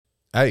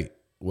Hey,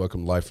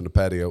 welcome to Life from the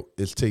Patio.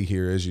 It's T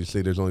here. As you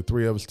see, there's only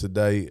three of us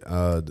today.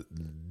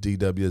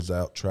 DW is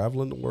out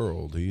traveling the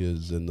world. He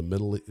is in the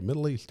Middle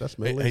East. That's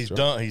Middle East,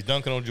 right? He's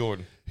dunking on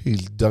Jordan.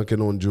 He's dunking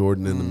on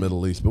Jordan in the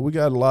Middle East. But we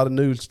got a lot of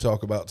news to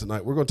talk about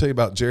tonight. We're going to tell you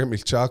about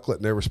Jeremy's Chocolate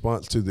and their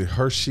response to the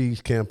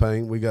HerShe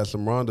campaign. We got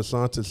some Ron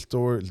DeSantis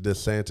stories.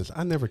 DeSantis.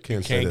 I never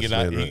can say this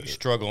Can't man. get out.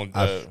 Struggle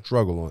I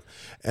struggle on it.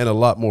 And a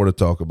lot more to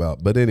talk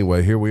about. But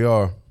anyway, here we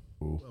are.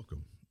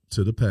 Welcome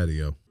to the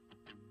patio.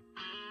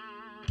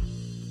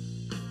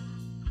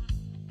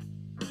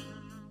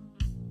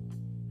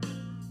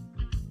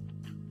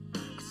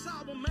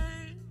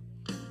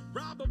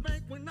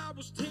 When I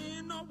was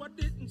 10, no, I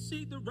didn't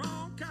see the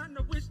wrong kind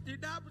of wish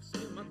that I was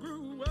in. I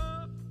grew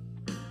up,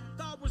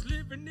 thought was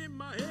living in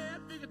my head,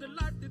 figured the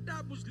life that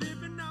I was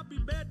living, I'd be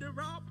better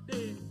off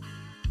dead.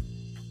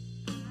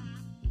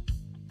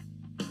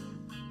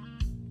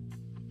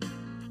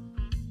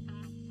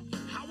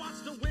 I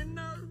watched the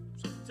winners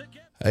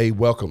together. Hey,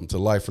 welcome to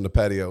Life from the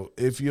Patio.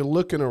 If you're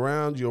looking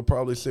around, you'll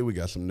probably see we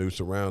got some new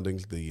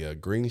surroundings. The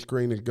green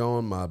screen is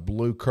gone. My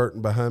blue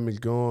curtain behind me is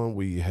gone.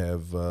 We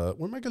have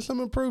we're making some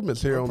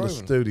improvements here on the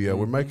studio.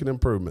 We're making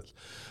improvements.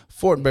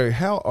 Fortenberry,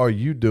 how are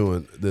you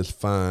doing this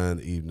fine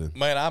evening?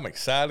 Man, I'm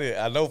excited.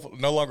 I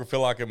no longer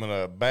feel like I'm in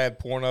a bad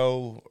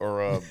porno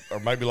or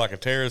maybe like a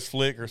terrorist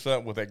flick or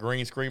something with that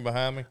green screen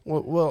behind me.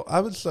 Well,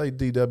 I would say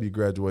DW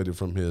graduated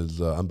from his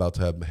I'm about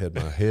to have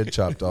my head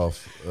chopped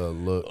off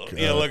look.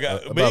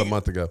 About a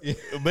month ago.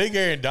 Me,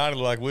 Gary, and Donnie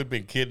like we'd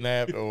been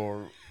kidnapped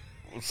or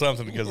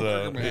something because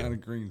behind a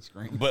green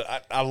screen.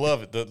 But I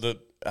love it.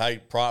 Hey,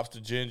 props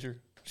to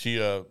Ginger. She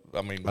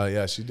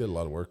yeah, she did a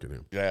lot of work in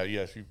him.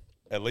 Yeah.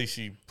 At least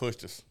she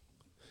pushed us.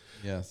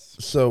 Yes.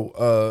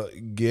 So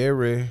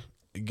Gary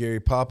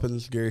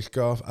Poppins, Gary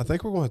Scoff, I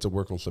think we're going to have to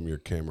work on some of your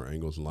camera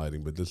angles and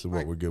lighting, but this is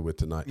what we're good with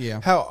tonight.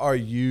 Yeah. How are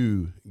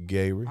you,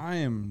 Gary? I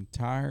am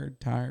tired.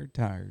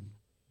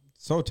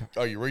 So tired.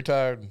 Are you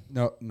retired?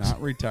 No,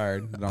 not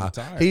retired, but I'm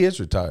tired. He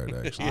is retired,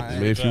 actually. I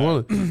mean,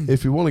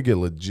 if you want to get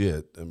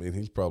legit, I mean,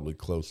 he's probably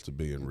close to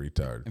being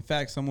retired. In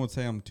fact, some would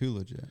say I'm too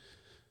legit.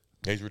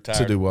 He's retired.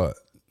 To do what?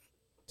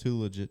 Too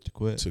legit to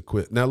quit. To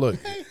quit. Now, look,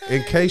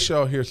 in case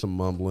y'all hear some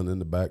mumbling in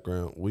the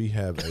background, we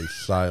have a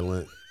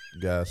silent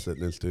guy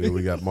sitting in the studio.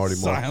 We got Marty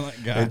Marr.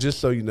 Silent guy. And just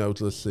so you know,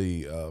 let's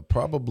see,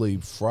 probably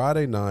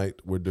Friday night,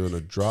 we're doing a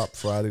drop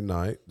Friday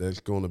night. That's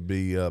going to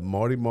be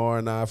Marty Marr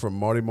and I from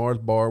Marty Marr's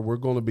Bar. We're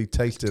going to be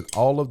tasting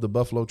all of the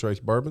Buffalo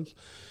Trace bourbons.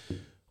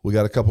 We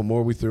got a couple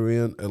more we threw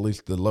in, at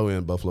least the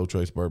low-end Buffalo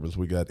Trace bourbons.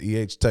 We got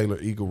E.H. Taylor,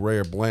 Eagle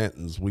Rare,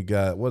 Blanton's. We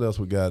got, what else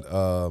we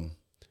got?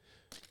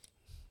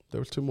 There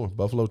was two more,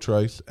 Buffalo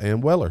Trace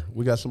and Weller.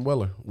 We got some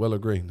Weller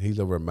Green. He's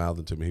over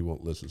mouthing to me. He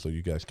won't listen, so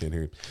you guys can't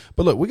hear him.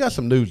 But look, we got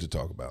some news to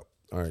talk about.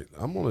 All right,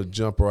 I'm going to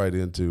jump right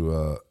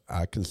into,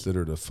 I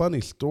consider it a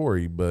funny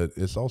story, but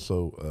it's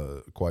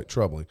also quite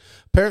troubling.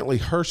 Apparently,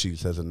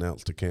 HerShe's has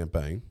announced a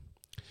campaign.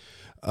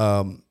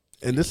 And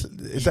this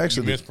it's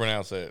actually... You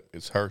mispronounce that.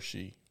 It's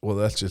HerShe. Well,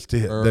 that's just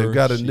it. HerShe. They've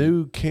got a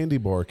new candy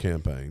bar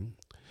campaign.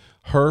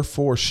 Her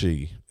for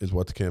She is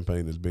what the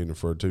campaign is being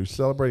referred to,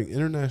 celebrating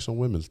International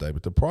Women's Day.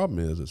 But the problem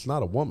is it's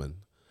not a woman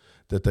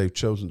that they've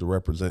chosen to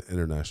represent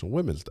International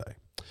Women's Day.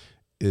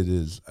 It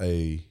is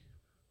a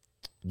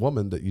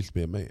woman that used to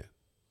be a man.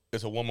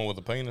 It's a woman with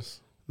a penis?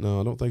 No,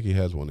 I don't think he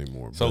has one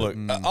anymore. So, look,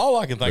 all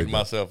I can think to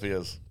myself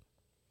is,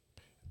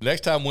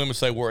 next time women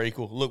say we're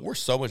equal, look, we're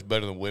so much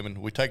better than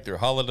women. We take their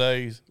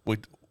holidays.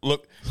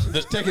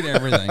 Taking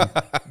everything.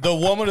 The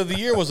woman of the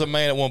year was a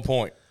man at one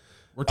point.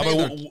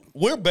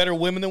 We're better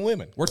women than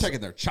women. We're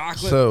taking their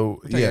chocolate. So,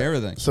 we're taking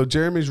everything. So,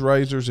 Jeremy's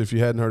Razors, if you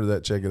hadn't heard of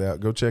that, check it out.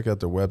 Go check out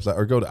their website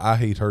or go to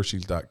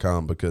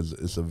IHateHersheys.com because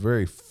it's a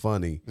very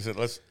funny.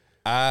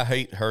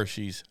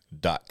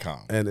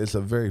 IHateHersheys.com. And it's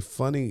a very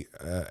funny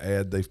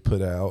ad they've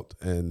put out,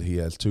 and he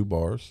has two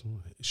bars,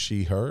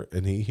 she, her,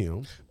 and he,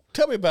 him.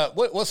 Tell me about,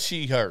 what's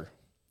she, her?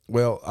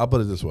 Well, I'll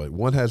put it this way.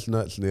 One has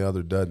nuts and the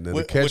other doesn't. And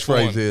the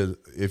catchphrase is,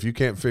 if you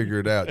can't figure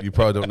it out, you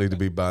probably don't need to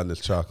be buying this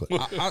chocolate.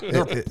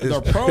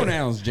 They're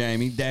pronouns,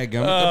 Jamie. Dadgummit.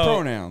 They're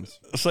pronouns.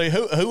 See,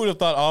 who would have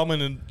thought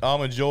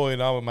Almond Joy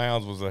and Almond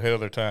Mounds was ahead of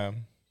their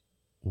time?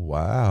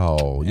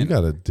 Wow. You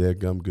got a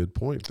deadgum good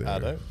point there. I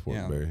do.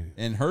 Yeah.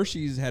 And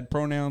HerShe's had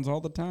pronouns all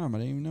the time. I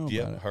didn't even know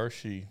about it.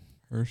 HerShe.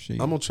 HerShe.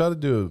 I'm gonna try to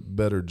do a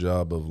better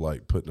job of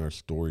like putting our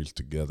stories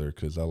together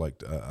because I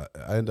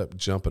end up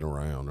jumping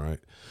around, right?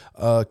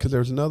 Because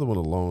there's another one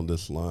along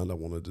this line I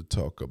wanted to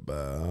talk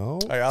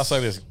about. Hey, I'll say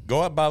this: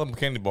 go out and buy them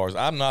candy bars.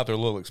 I'm not; they're a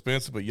little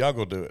expensive, but y'all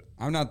go do it.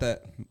 I'm not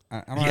that.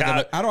 I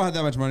don't have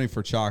that much money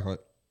for chocolate.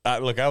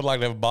 Look, I would like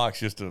to have a box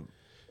just to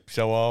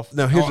show off.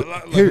 Now here's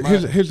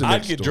the next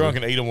I'd get story. drunk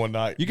and eat them one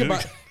night. You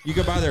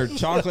could buy their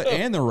chocolate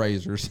and the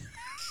razors.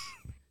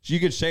 You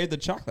could shave the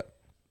chocolate.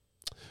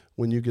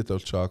 when you get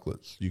those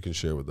chocolates, you can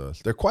share with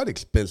us. They're quite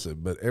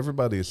expensive, but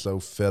everybody is so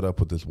fed up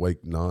with this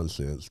wake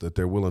nonsense that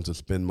they're willing to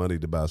spend money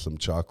to buy some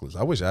chocolates.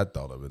 I wish I'd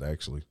thought of it,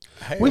 actually.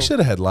 We should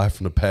have had Live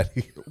from the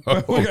Patio.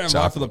 We're going to have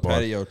Live from the bar.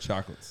 Patio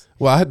chocolates.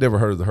 Well, I had never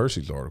heard of the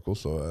HerShe's article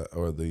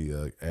or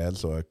the ad,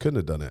 so I couldn't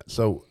have done that.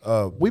 So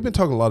we've been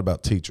talking a lot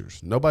about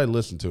teachers. Nobody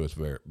listened to us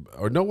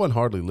no one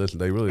hardly listened.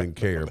 They really didn't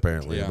care,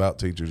 apparently, about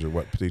teachers or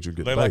what teachers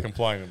get paid. They like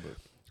complaining.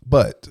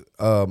 But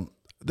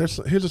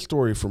here's a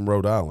story from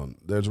Rhode Island.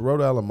 There's a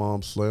Rhode Island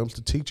mom slams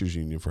the teachers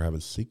union for having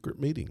secret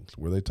meetings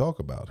where they talk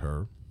about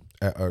her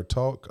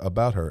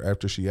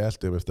after she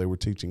asked them if they were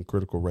teaching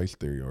critical race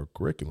theory or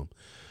curriculum.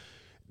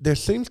 There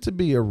seems to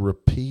be a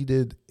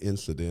repeated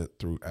incident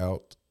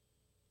throughout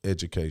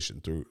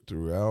education,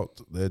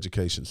 throughout the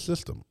education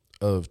system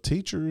of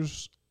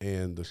teachers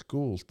and the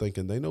schools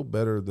thinking they know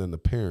better than the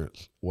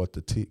parents what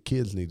the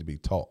kids need to be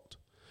taught.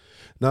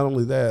 Not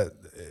only that,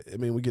 I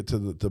mean, we get to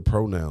the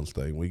pronouns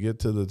thing. We get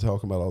to the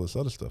talking about all this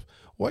other stuff.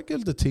 What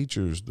gives the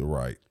teachers the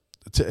right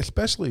to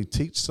especially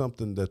teach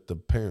something that the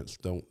parents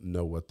don't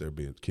know what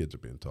kids are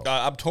being taught?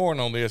 I'm torn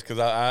on this because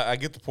I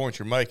get the point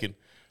you're making,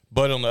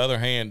 but on the other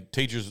hand,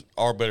 teachers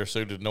are better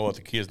suited to know what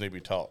the kids need to be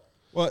taught.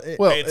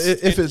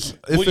 If it's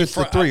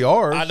the 3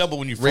 R's, I know, but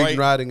when you reading,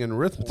 writing, and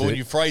arithmetic. But when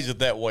you phrase it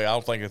that way, I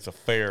don't think it's a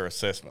fair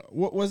assessment.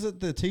 What was it?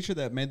 The teacher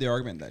that made the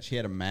argument that she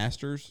had a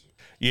master's?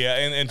 Yeah,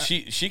 and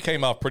she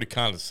came off pretty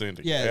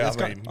condescending. Yeah,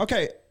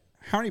 okay.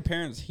 How many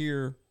parents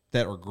here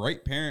that are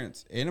great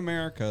parents in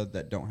America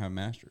that don't have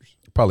masters?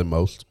 Probably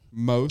most.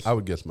 Most? I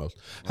would guess most.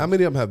 How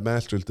many of them have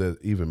masters that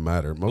even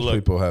matter? Most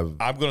people have.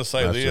 I'm going to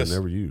say masters this.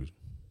 Never used.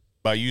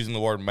 By using the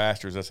word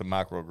masters, that's a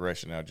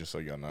microaggression now, just so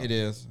y'all know. It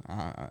is.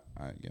 Yeah.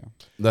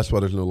 That's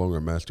why there's no longer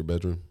a master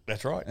bedroom.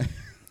 That's right.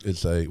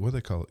 It's what do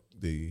they call it?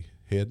 The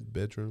head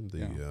bedroom.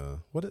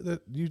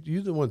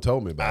 You the one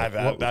told me about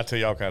it. I tell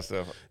you all kinds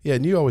of stuff. Yeah,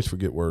 and you always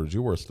forget words.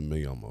 You're worse than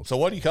me almost. So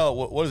what do you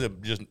call it? What is it?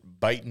 Just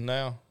baiting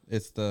now?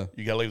 It's the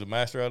you got to leave the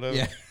master out of it.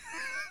 Yeah.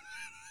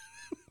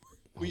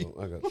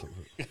 I got something.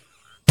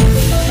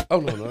 Oh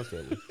no, that's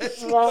that one.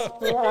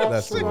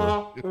 That's the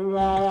one.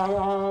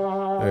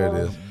 There it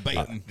is.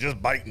 Baiting,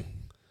 just baiting.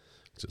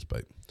 Just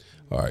baiting.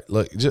 All right,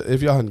 look.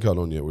 If y'all hadn't caught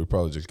on yet, we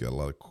probably just got a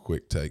lot of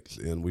quick takes,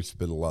 and we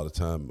spent a lot of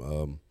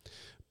time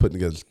putting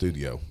together the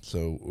studio.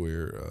 So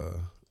we're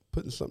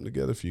putting something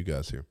together for you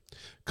guys here.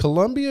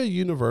 Columbia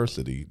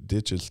University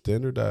ditches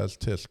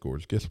standardized test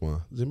scores. Guess why?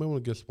 Does anybody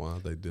want to guess why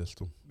they ditched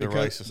them? They're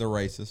racist. They're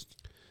racist.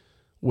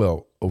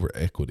 Well, over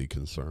equity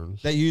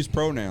concerns. They use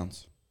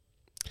pronouns.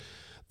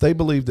 They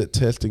believe that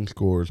testing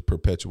scores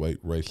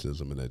perpetuate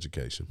racism in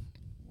education.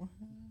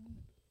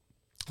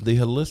 The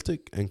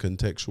holistic and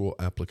contextual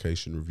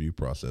application review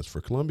process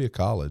for Columbia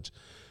College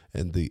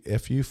and the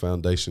FU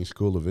Foundation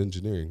School of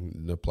Engineering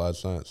and Applied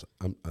Science,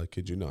 I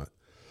kid you not,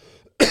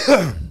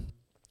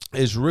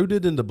 is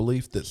rooted in the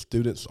belief that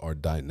students are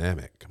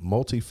dynamic,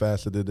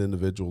 multifaceted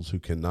individuals who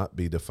cannot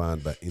be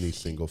defined by any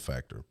single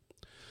factor.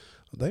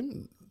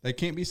 They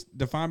can't be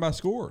defined by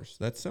scores.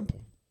 That's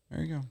simple.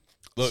 There you go.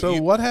 Look,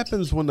 what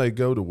happens when they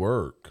go to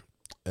work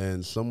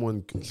and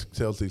someone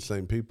tells these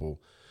same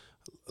people,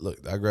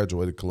 look, I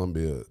graduated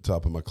Columbia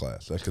top of my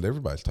class. That's because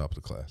everybody's top of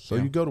the class. So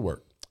you go to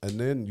work, and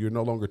then you're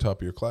no longer top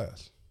of your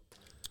class.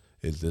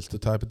 Is this the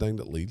type of thing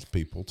that leads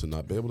people to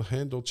not be able to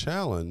handle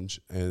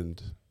challenge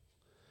and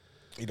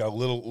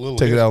little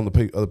take it out on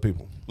the other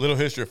people? Little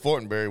history of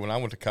Fortenberry. When I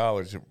went to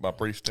college, my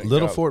pre-state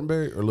Little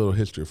Fortenberry or little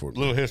history of Fortenberry?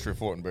 Little history of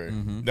Fortenberry.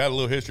 Mm-hmm. Not a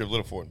little history of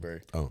Little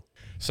Fortenberry. Oh.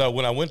 So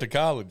when I went to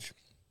college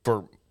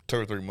for 2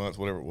 or 3 months,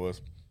 whatever it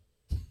was.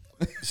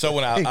 So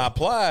when I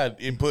applied,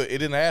 it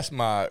didn't ask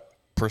my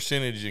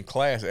percentage in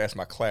class, it asked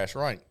my class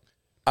rank.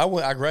 I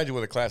graduated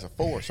with a class of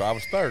 4, so I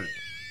was 3rd.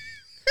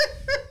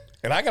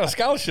 And I got a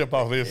scholarship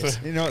off this.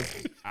 You know,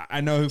 I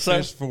know who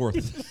finished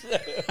 4th.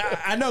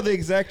 I know the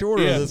exact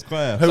order of this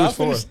class. Who was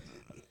 4th?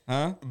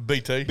 Huh?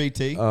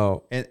 BT.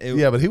 Oh,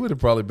 but he would have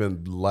probably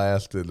been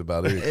last in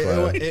about any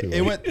class.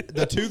 It went.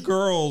 The 2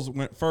 girls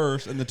went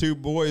first, and the 2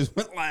 boys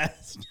went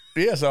last.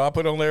 Yeah, so I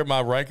put on there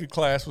my rank in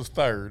class was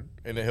 3rd,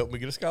 and it helped me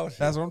get a scholarship.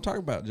 That's what I'm talking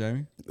about,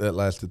 Jamie. That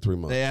lasted 3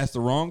 months. They asked the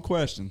wrong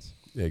questions.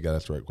 Yeah, you got to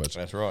ask the right question.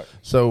 That's right.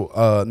 So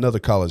another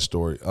college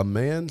story. A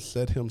man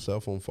set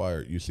himself on fire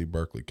at UC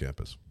Berkeley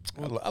campus.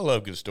 I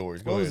love good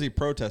stories. Go What ahead. was he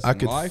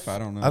protesting? Life? I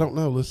don't know. I don't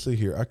know. Let's see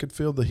here. I could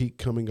feel the heat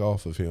coming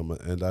off of him,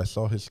 and I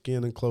saw his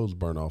skin and clothes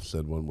burn off,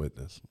 said one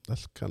witness.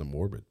 That's kind of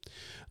morbid.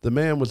 The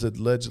man was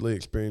allegedly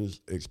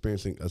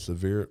experiencing a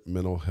severe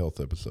mental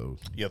health episode.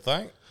 You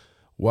think?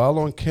 While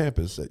on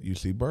campus at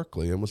UC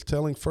Berkeley, and was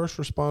telling first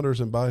responders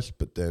and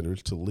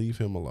bystanders to leave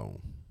him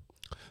alone.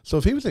 So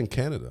if he was in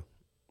Canada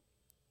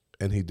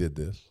and he did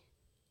this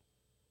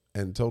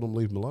and told them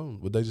leave him alone,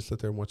 would they just sit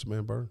there and watch a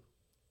man burn?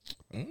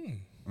 I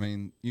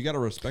mean, you got to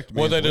respect him.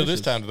 What did they do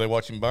this time? Did they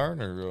watch him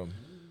burn? Or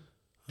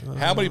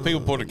how many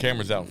people pulled their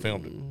cameras out and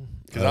filmed it?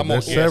 Because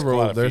there's several.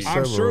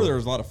 I'm sure there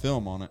was a lot of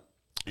film on it.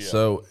 Yeah.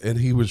 So, and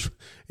he was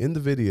in the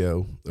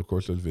video, of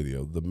course there's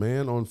video, the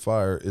man on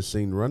fire is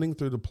seen running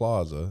through the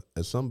plaza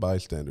as some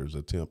bystanders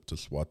attempt to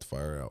swat the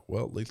fire out.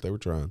 Well, at least they were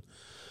trying.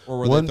 Or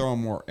were they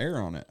throwing more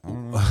air on it? I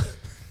don't know.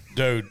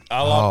 Dude,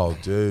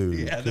 dude.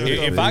 Yeah,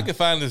 if I could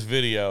find this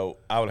video,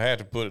 I would have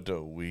to put it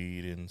to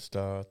 "We didn't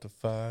start the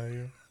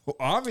fire." Well,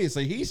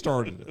 obviously, he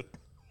started it.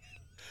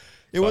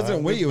 It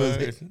wasn't we.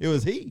 It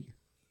was he.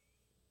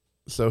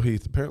 So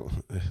Heath, apparently,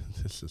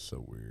 this is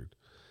so weird.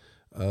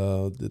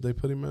 Did they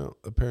put him out?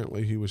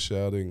 Apparently, he was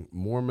shouting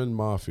 "Mormon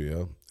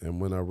Mafia," and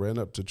when I ran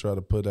up to try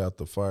to put out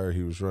the fire,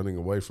 he was running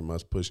away from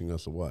us, pushing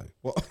us away.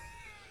 Well,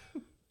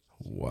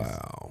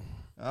 wow.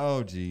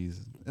 Oh, jeez.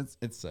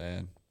 It's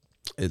sad.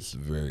 It's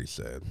very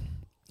sad.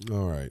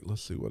 All right,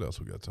 let's see what else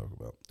we got to talk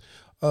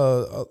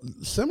about.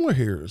 Similar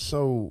here.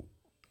 So,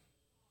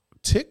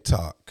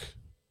 TikTok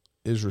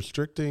is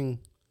restricting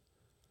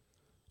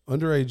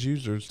underage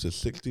users to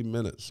 60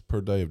 minutes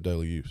per day of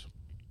daily use.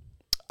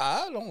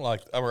 I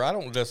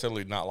don't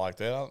necessarily not like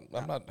that.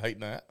 I'm not hating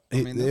that.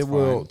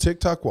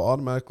 TikTok will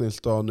automatically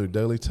install a new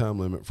daily time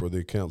limit for the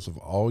accounts of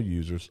all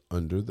users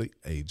under the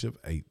age of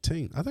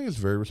 18. I think it's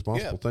a very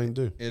responsible thing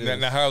to do.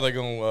 Now, how are they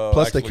going to?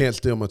 Plus, they can't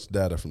steal much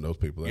data from those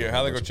people. Yeah, how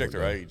are they going to check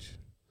their age?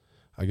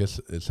 I guess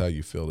it's how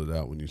you filled it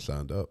out when you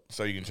signed up.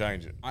 So you can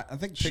change it. I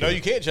think. No,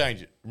 you can't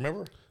change it.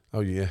 Remember?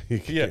 Oh yeah,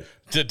 yeah.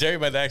 Terry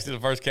made the accident.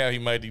 The first count he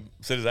made, he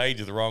said his age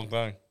is the wrong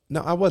thing.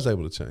 No, I was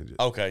able to change it.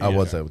 Okay, I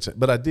was able to change,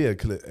 but I did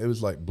because it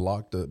was like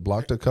blocked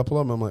a couple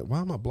of them. I'm like,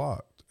 why am I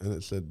blocked? And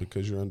it said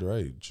because you're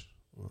underage.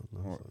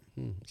 Well,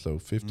 so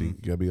 50, you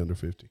gotta be under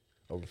 50,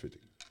 over 50.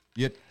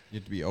 You have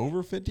to be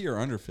over 50 or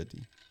under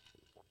 50.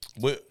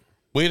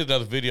 We had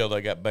another video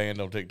that got banned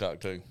on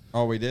TikTok too.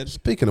 Oh, we did.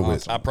 Speaking of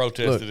which, I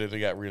protested it. It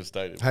got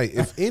reinstated. Hey,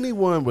 if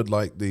anyone would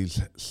like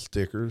these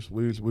stickers,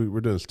 we're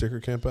doing a sticker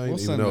campaign.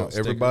 Even though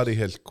everybody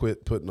has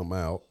quit putting them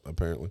out,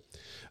 apparently.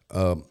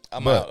 I'm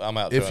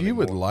out. If you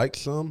would like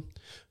some,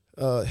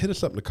 hit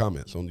us up in the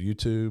comments on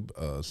YouTube.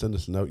 Send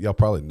us a note. Y'all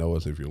probably know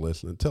us if you're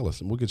listening. Tell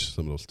us, and we'll get you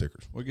some of those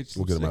stickers. We'll get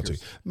them out to you.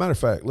 Matter of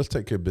fact, let's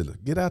take care of business.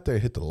 Get out there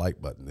and hit the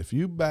like button. If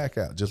you back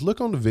out, just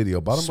look on the video,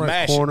 bottom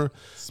right corner,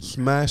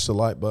 smash the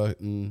like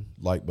button.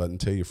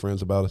 Tell your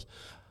friends about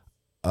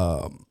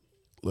us.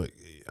 Look,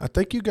 I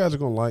think you guys are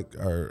going to like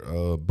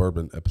our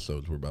bourbon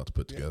episodes we're about to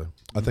put together.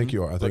 I think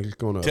you are. I think it's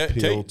going to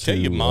appeal to tell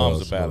your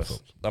moms about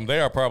us.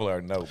 They probably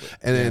already know.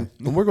 And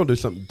we're going to do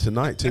something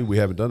tonight, too. We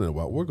haven't done it in a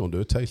while. We're going to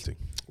do a tasting.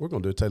 I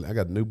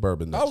got a new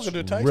bourbon that's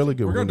really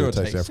good. We're going to do a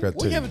tasting. I forgot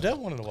to. We haven't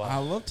done one in a while. I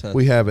love tasting.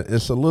 We haven't.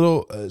 It's a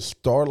little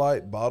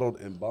Starlight Bottled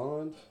and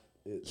Bond.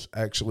 It's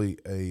actually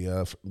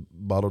a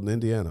bottled in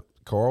Indiana.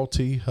 Carl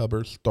T.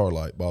 Hubbard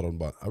Starlight Bottled and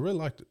Bond. I really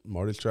liked it.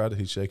 Marty's tried it.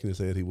 He's shaking his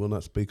head. He will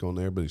not speak on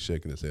there, but he's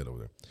shaking his head over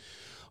there.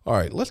 All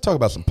right, let's talk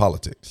about some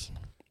politics.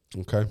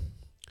 Okay?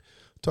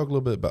 Talk a little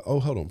bit about,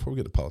 hold on, before we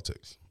get to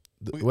politics.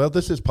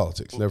 This is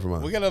politics. Never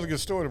mind. We got another good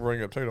story to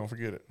bring up, too. Don't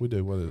forget it. We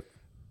do. What is it?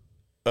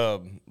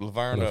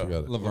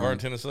 Laverne,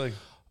 Tennessee.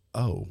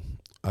 Oh,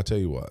 I tell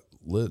you what.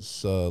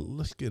 Let's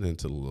get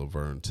into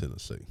Laverne,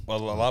 Tennessee. Well, a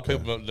lot of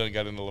people done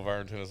got into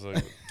Laverne, Tennessee.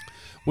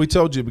 We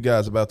told you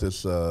guys about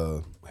this,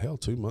 2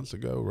 months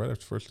ago, right after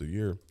the first of the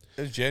year.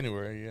 It was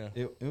January, yeah.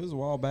 It was a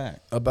while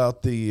back.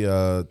 About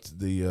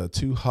the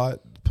too hot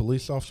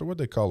police officer. What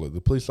they call it?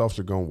 The police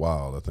officer gone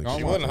wild. I think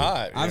she wasn't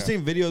hot. I've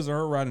seen videos of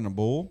her riding a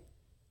bull.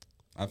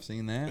 I've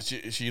seen that.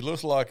 She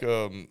looks like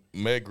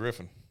Meg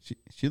Griffin.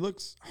 She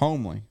looks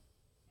homely.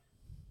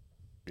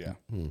 Yeah.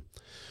 Mm-hmm.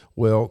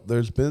 Well,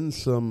 there's been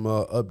some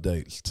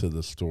updates to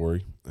the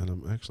story, and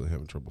I'm actually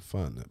having trouble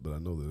finding it, but I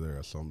know they're there.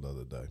 I saw them the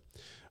other day.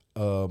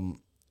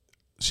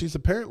 She's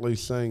apparently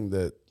saying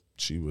that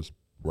she was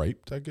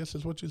raped, I guess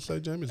is what you'd say,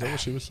 Jamie. Is that what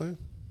she was saying?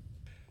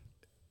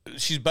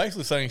 She's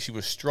basically saying she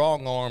was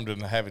strong-armed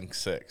and having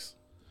sex.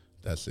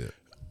 That's it.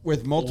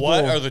 With multiple.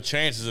 What are the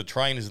chances of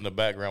trainers in the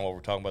background while we're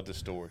talking about this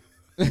story?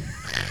 Because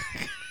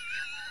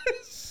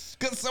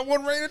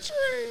someone ran a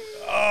train.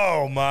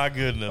 Oh, my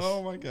goodness.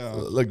 Oh, my God.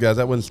 Look, guys,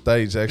 that wasn't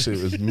staged. Actually,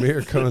 it was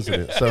mere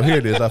coincidence. So here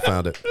it is. I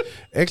found it.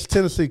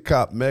 Ex-Tennessee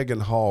cop Megan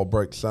Hall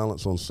breaks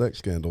silence on sex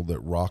scandal that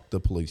rocked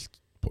the police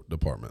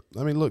department.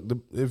 I mean, look,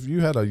 if you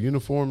had a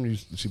uniform,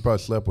 she probably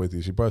slept with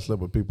you. She probably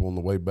slept with people on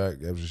the way back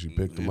after she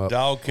picked them up.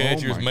 Dog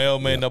catchers,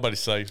 mailman, nobody's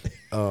safe.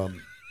 But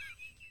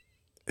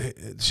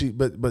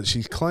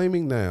she's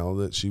claiming now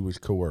that she was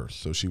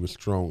coerced, so she was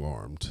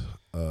strong-armed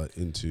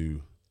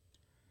into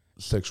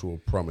sexual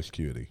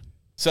promiscuity.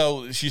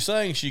 So she's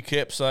saying she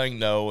kept saying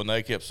no, and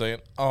they kept saying,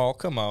 "Oh,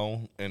 come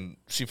on," and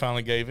she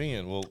finally gave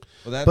in. Well,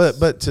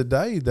 but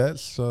today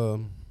that's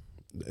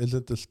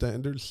isn't the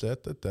standard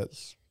set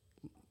that's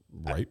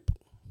rape?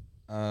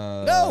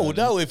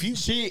 No. If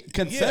she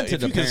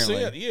consented,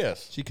 apparently,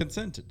 yes, she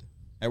consented.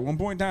 At one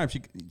point in time,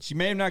 she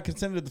may have not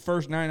consented the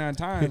first 99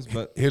 times,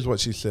 but here's what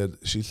she said.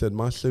 She said,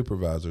 "My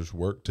supervisors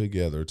worked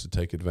together to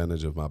take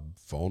advantage of my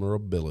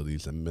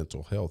vulnerabilities and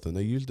mental health, and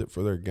they used it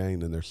for their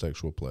gain and their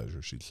sexual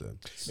pleasure." She said,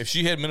 "If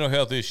she had mental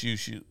health issues,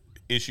 she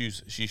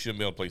shouldn't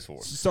be on police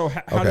force." So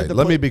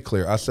let me be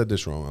clear. I said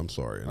this wrong. I'm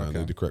sorry, and I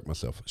need to correct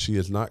myself. She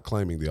is not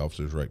claiming the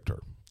officers raped her.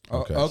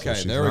 Okay, so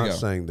she's not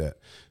saying that.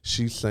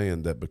 She's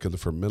saying that because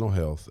of her mental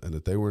health and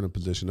that they were in a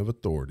position of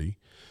authority,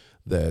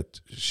 that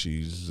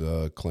she's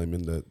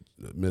claiming that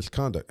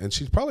misconduct. And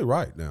she's probably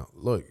right now.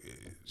 Look,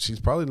 she's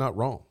probably not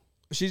wrong.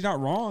 She's not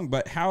wrong,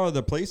 but how are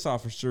the police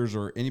officers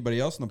or anybody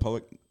else in the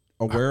public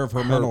aware of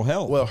her mental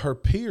health? Well, her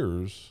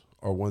peers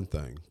are one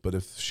thing, but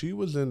if she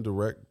was in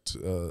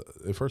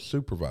if her direct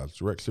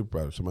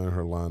supervisor, somebody in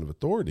her line of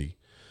authority,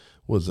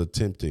 was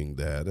attempting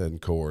that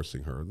and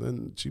coercing her,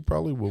 then she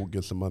probably will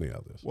get some money out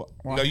of this. Well,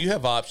 No, you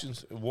have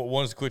options.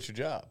 One is to quit your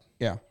job.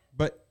 yeah,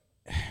 but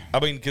I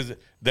mean, because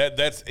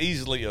that's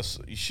easily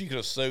she could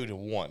have sued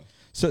and won.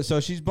 so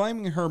she's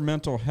blaming her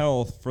mental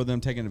health for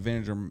them taking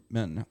advantage of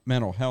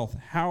mental health.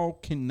 How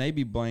can they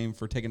be blamed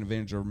for taking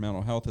advantage of her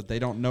mental health if they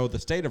don't know the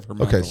state of her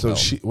mental health? Okay,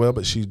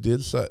 so she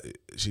did say,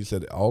 she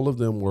said all of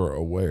them were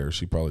aware.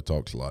 She probably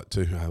talks a lot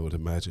too, I would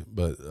imagine,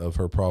 but of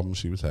her problems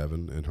she was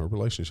having in her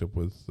relationship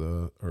with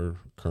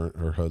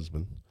her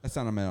husband. That's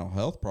not a mental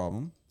health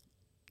problem.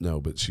 No,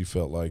 but she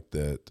felt like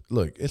that.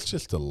 Look, it's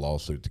just a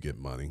lawsuit to get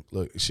money.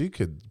 Look, she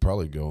could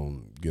probably go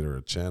and get her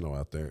a channel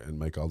out there and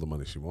make all the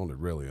money she wanted,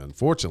 really.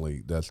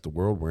 Unfortunately, that's the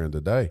world we're in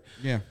today.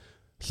 Yeah.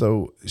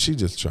 So she's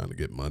just trying to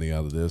get money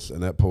out of this.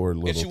 And that poor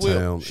little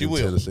town in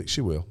Tennessee,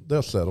 she will.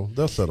 They'll settle.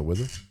 They'll settle with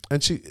her.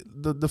 And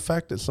the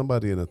fact that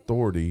somebody in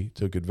authority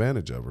took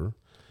advantage of her.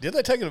 Did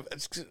they take it?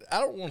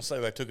 I don't want to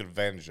say they took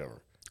advantage of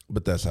her.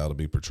 But that's how to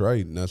be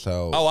portrayed. And that's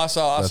how. Oh, I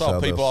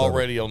saw people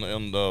already on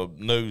the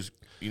news,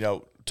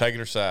 taking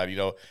her side.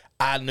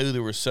 I knew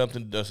there was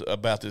something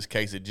about this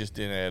case that just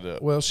didn't add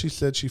up. Well, she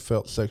said she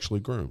felt sexually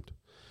groomed,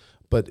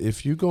 but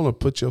if you're going to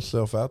put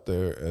yourself out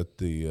there at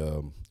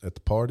the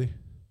party,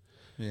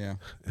 yeah,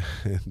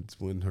 and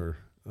when her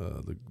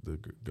the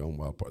Gone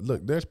Wild party,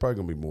 look, there's probably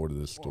going to be more to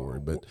this story,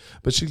 but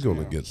she's going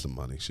to get some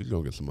money. She's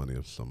going to get some money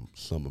of some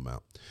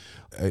amount.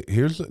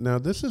 Now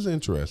this is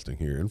interesting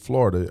here in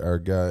Florida. Our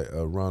guy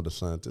Ron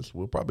DeSantis,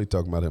 we'll probably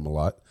talk about him a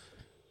lot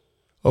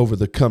over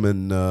the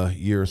coming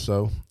year or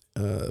so.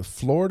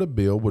 Florida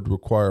bill would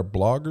require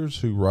bloggers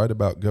who write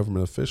about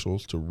government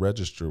officials to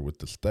register with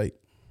the state.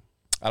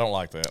 I don't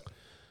like that.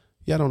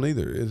 Yeah, I don't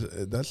either.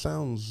 That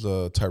sounds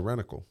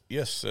tyrannical.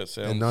 Yes, that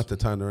sounds. And not the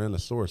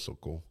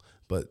tyrannosaurical,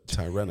 but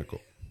tyrannical.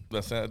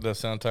 That does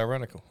sound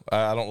tyrannical.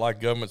 I don't like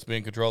governments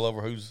being control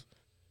over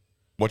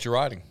what you're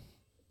writing.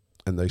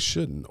 And they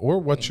shouldn't. Or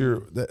what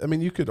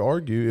you could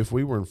argue if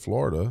we were in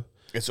Florida.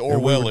 It's Orwellian.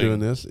 And we were doing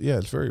this. Yeah,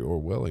 it's very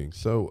Orwellian.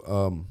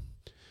 So,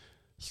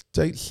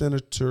 State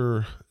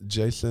Senator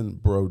Jason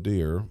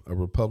Brodeur, a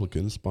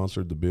Republican,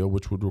 sponsored the bill,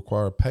 which would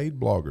require paid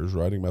bloggers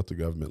writing about the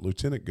government,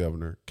 lieutenant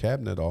governor,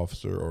 cabinet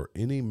officer, or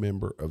any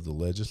member of the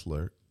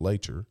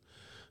legislature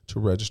to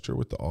register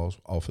with the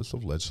Office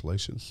of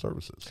Legislation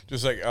Services.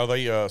 Just like, are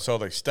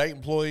they state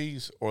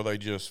employees or are they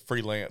just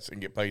freelance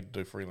and get paid to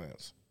do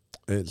freelance?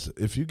 It's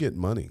if you get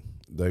money,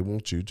 they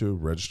want you to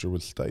register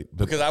with state.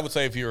 Because I would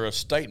say if you're a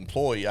state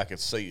employee, I could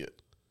see it.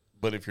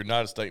 But if you're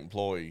not a state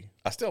employee,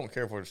 I still don't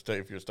care if you're a state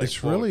employee.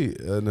 It's really,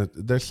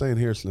 they're saying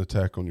here it's an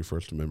attack on your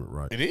First Amendment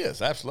right. It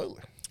is,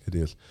 absolutely. It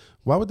is.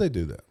 Why would they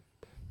do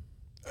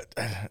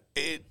that?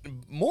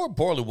 More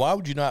importantly, why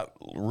would you not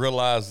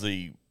realize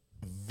the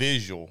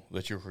visual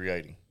that you're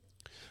creating?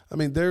 I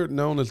mean, they're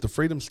known as the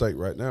Freedom State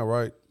right now,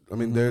 right? I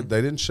mean, they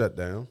didn't shut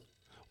down.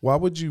 Why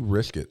would you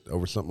risk it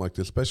over something like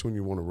this, especially when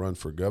you want to run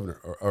for governor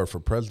or for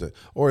president?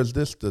 Or is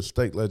this the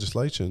state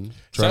legislation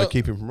trying to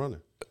keep him from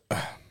running?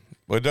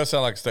 Well, it does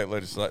sound like a state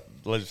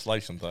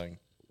legislation thing.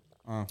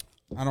 I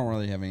don't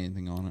really have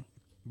anything on it.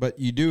 But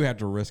you do have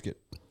to risk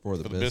it for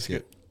the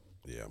biscuit.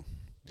 Yeah.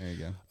 There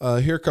you go.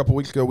 Here a couple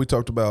weeks ago, we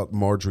talked about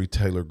Marjorie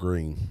Taylor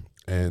Greene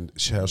and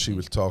how she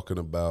was talking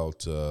about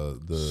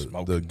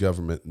the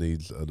government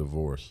needs a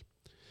divorce.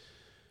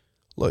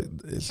 Look,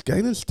 it's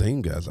gaining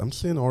steam, guys. I'm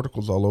seeing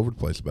articles all over the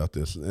place about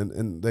this,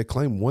 and they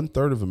claim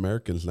 1/3 of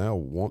Americans now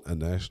want a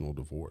national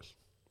divorce.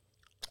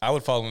 I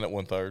would fall in that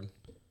 1/3.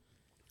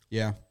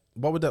 Yeah.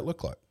 What would that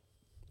look like?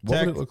 What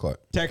would it look like?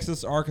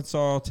 Texas,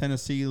 Arkansas,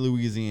 Tennessee,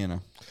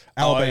 Louisiana,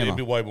 Alabama. It'd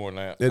be way more than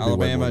that.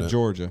 Alabama,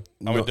 Georgia.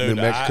 I mean, dude,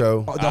 New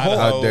Mexico.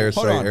 I dare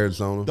say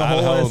Arizona. The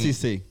whole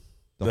SEC.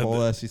 The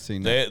whole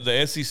SEC.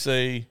 The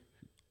SEC.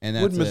 And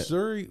that's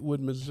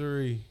Would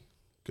Missouri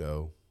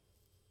go?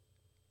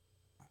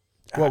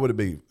 What would it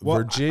be? Well,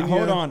 Virginia?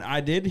 Hold on.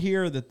 I did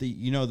hear that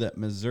that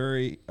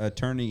Missouri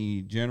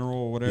Attorney General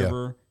or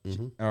whatever. Yeah.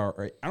 Mm-hmm.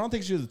 Or, I don't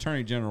think she was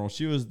Attorney General.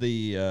 She was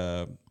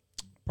the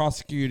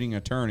prosecuting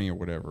attorney or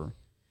whatever.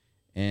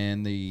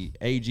 And the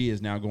AG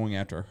is now going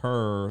after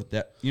her.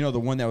 That the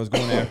one that was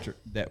going after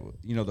that.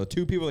 The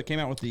two people that came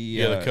out with the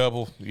the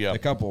couple. Yeah, the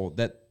couple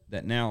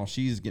that now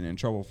she's getting in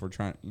trouble for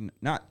trying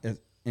not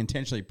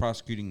intentionally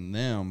prosecuting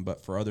them,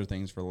 but for other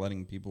things, for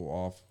letting people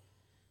off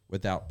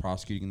without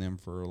prosecuting them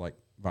for like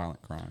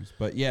violent crimes.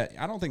 But yeah,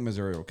 I don't think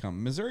Missouri will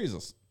come. Missouri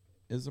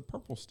is a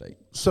purple state.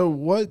 So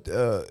what?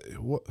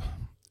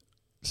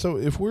 So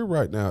if we're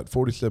right now at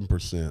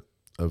 47%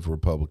 of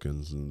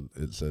Republicans, and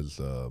it says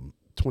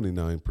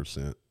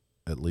 29%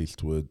 at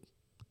least would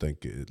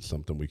think it's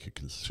something we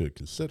should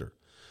consider.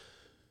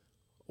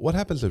 What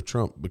happens if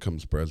Trump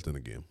becomes president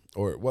again,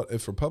 or what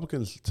if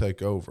Republicans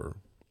take over?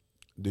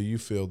 do you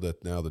feel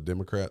that now the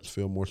Democrats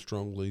feel more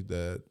strongly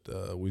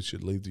that we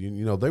should leave the union?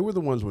 You know, they were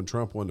the ones when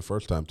Trump won the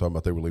first time talking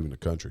about they were leaving the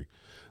country.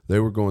 They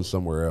were going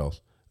somewhere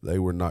else. They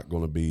were not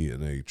going to be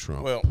in a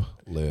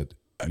Trump-led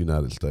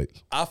United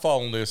States. I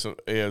fall on this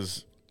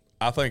as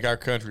I think our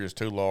country is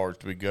too large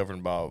to be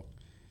governed by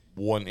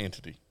one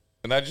entity,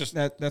 and I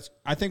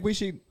think we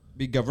should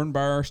be governed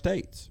by our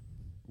states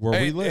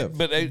where we live,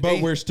 but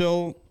we're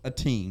still a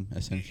team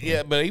essentially.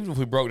 Yeah, but even if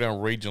we broke down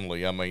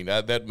regionally, I mean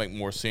that'd make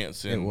more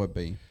sense. It would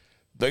be.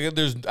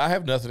 I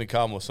have nothing in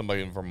common with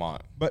somebody in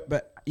Vermont.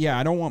 But yeah,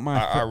 I don't want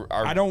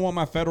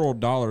my federal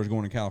dollars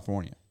going to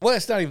California. Well,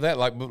 it's not even that.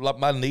 Like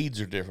my needs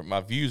are different.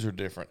 My views are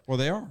different. Well,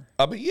 they are.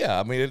 I mean, yeah.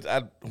 I mean,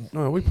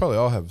 no, we probably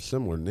all have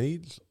similar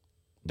needs.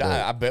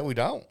 I bet we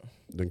don't.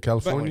 Than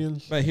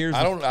Californians. But here's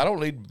I don't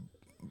need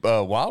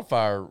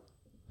wildfire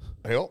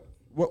help.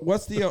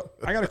 What's the?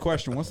 I got a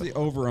question. What's the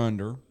over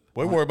under?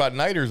 We worry about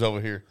naders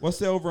over here. What's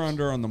the over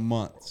under on the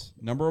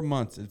number of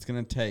months it's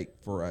going to take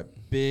for a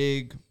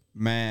big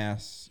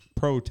mass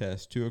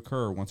protest to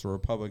occur once a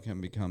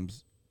Republican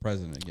becomes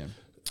president again?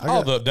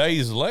 The day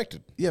he's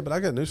elected. Yeah, but I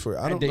got news for you.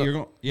 I don't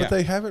know. But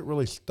they haven't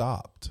really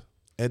stopped.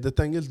 And the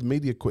thing is, the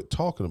media quit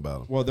talking about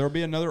them. Well, there'll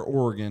be another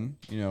Oregon,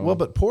 Well,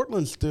 but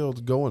Portland's still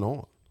going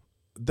on.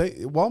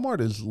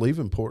 Walmart is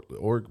leaving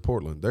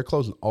Portland. They're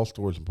closing all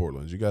stores in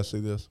Portland. Did you guys see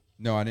this?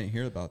 No, I didn't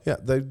hear about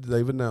that. Yeah,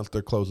 they've announced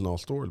they're closing all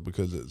stores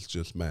because it's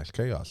just mass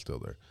chaos still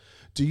there.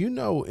 Do you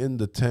know in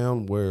the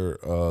town where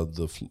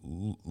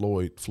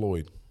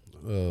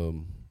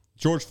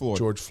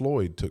George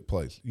Floyd took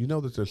place, you know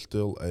that there's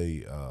still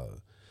a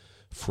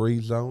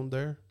free zone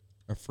there?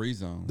 A free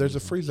zone? There's a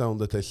free zone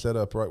that they set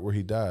up right where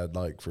he died,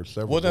 like for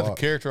several Wasn't that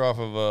blocks. the character off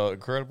of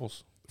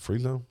Incredibles? Free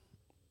zone?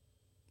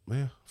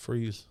 Yeah,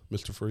 Freeze,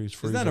 Mr. Freeze.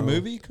 Is that a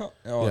movie?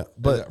 Yeah,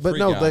 but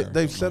no,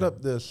 they've set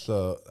up this.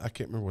 I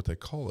can't remember what they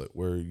call it,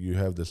 where you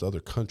have this other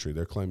country.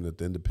 They're claiming that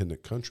the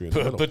independent country in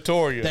the middle.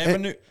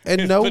 Pretoria.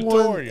 And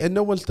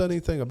no one's done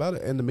anything about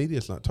it, and the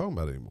media's not talking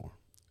about it anymore.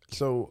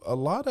 So a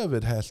lot of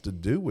it has to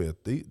do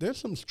with there's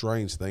some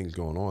strange things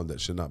going on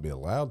that should not be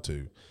allowed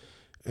to,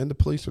 and the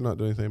police are not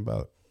doing anything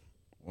about it.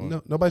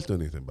 No, nobody's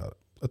doing anything about it.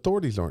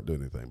 Authorities aren't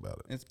doing anything about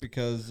it. It's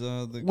because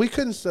we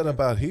couldn't set up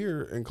out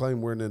here and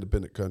claim we're an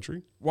independent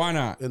country. Why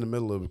not? In the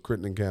middle of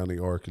Crittenden County,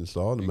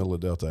 Arkansas, in the middle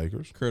of Delta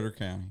Acres. Critter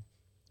County.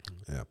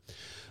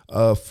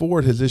 Yeah.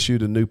 Ford has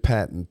issued a new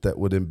patent that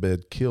would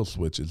embed kill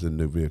switches in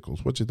new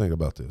vehicles. What you think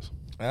about this?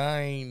 I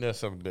ain't done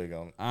something big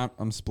on it.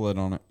 I'm split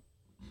on it.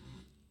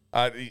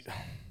 All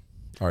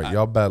right,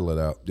 y'all battle it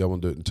out. Y'all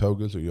want to do it in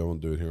togas or y'all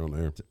want to do it here on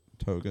air?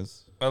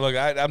 Togas. Look,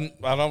 I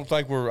don't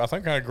think I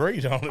think I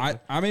agreed on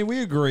it. I mean,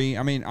 we agree.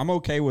 I mean, I'm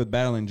okay with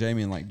battling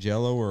Jamie in like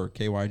Jello or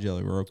KY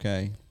jelly. We're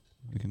okay.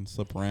 We can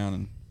slip around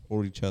and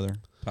hold each other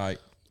tight.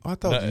 I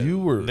thought you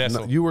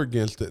were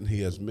against it, and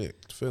he has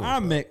mixed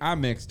feelings. I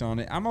mixed on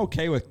it. I'm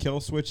okay with kill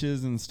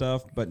switches and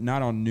stuff, but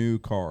not on new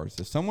cars.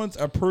 If someone's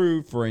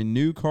approved for a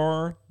new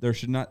car, there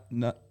should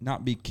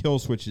not be kill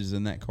switches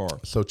in that car.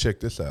 So check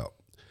this out.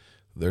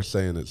 They're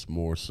saying it's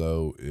more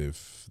so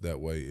if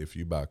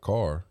you buy a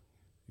car,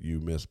 you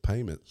miss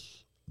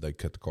payments, they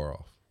cut the car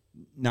off.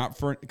 Not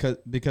for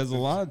because a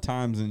lot of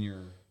times in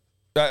your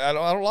I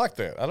don't like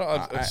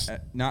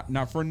that.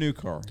 Not for a new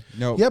car.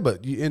 No. Yeah,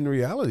 but in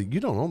reality,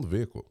 you don't own the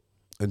vehicle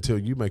until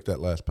you make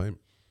that last payment.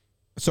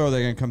 So are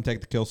they going to come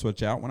take the kill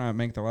switch out when I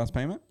make the last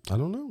payment? I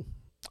don't know.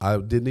 I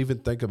didn't even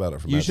think about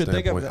it from that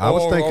standpoint. Think of it. I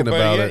was thinking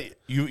about it.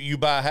 You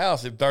buy a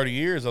house in 30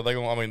 years. Are they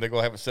going? I mean, they're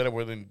going to have it set up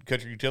where they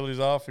cut your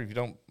utilities off if you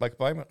don't make a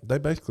payment. They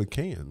basically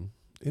can.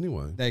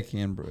 Anyway, they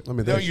can, bro. I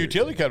mean, your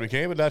utility company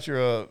can, but not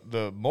your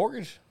the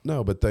mortgage.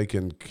 No, but they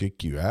can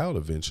kick you out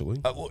eventually.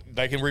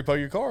 They can repo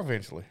your car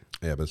eventually.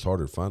 Yeah, but it's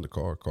harder to find a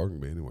car. A car can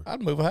be anywhere.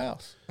 I'd move a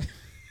house.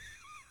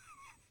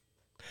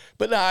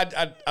 But no, I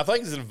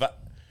think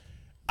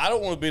I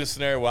don't want to be in a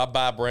scenario where I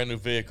buy a brand new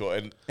vehicle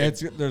and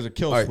there's a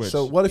kill switch. Right,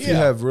 so what if you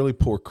have really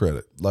poor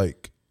credit,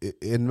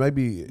 and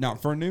maybe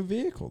not for a new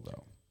vehicle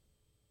though?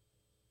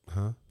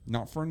 Huh?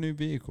 Not for a new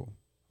vehicle.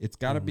 It's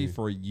got to be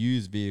for a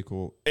used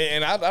vehicle.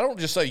 And I don't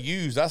just say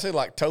used. I say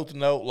like toe to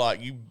note,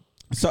 like you.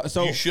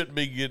 So you shouldn't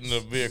be getting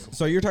a vehicle.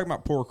 So you're talking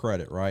about poor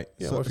credit, right?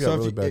 Yeah. So, if you have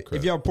really bad credit,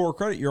 if you have poor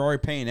credit, you're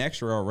already paying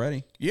extra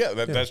already. Yeah,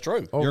 that's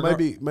true. Or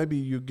maybe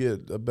you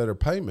get a better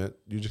payment.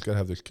 You just got to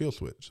have this kill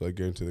switch, so I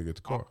guarantee they get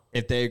the car.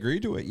 If they agree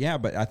to it, yeah.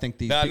 But I think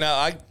these.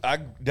 I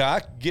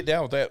get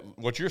down with that.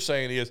 What you're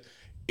saying is,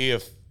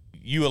 if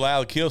you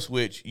allow the kill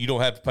switch, you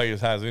don't have to pay as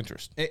high as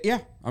interest.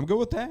 Yeah, I'm good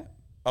with that.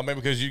 I mean,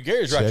 because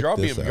Gary's right.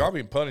 You're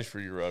being punished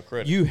for your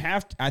credit. You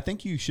have to. I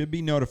think you should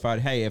be notified.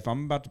 Hey, if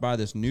I'm about to buy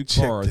this new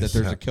car, that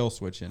there's a kill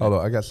switch in it. Hold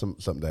on, I got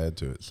something to add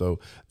to it. So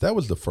that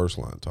was the first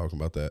line talking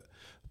about that.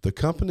 The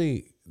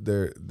company,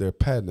 their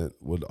patent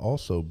would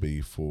also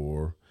be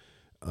for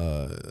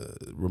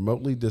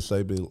remotely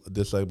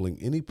disabling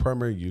any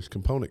primary use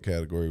component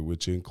category,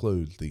 which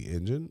includes the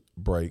engine,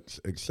 brakes,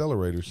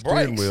 accelerators,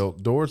 steering wheel,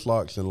 doors,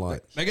 locks, and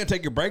lights. They gonna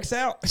take your brakes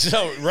out?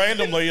 So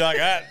randomly, like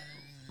that,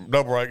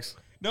 no brakes.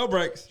 No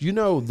brakes. You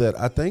know that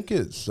I think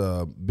it's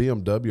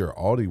BMW or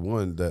Audi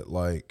one that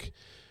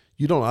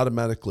you don't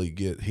automatically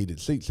get heated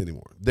seats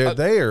anymore. They're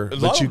there, A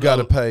lot but of you them got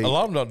to don't- pay. A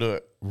lot of them don't do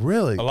it.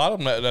 Really? A lot of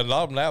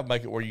them now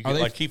make it where you get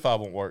like key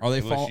fob won't work Are they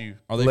unless you.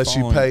 Unless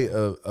you pay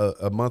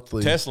a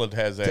monthly. Tesla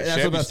has that. That's what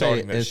I'm about Chevy's to say.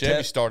 starting that. Is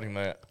Chevy's starting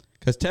that.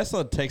 Because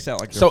Tesla takes out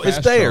like their So it's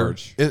fast there.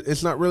 charge.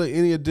 It's not really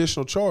any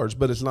additional charge,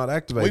 but it's not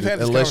activated We've had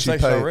this unless you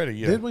conversation pay. already.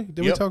 Yeah. Did we? Did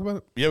we Yep. talk about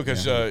it? Yeah,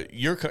 because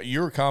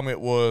your comment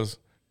was,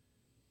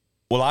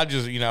 well, I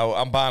just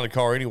I'm buying a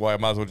car anyway. I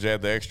might as well just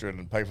add the extra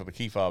and pay for the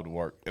key fob to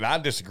work. And I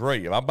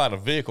disagree. If I'm buying a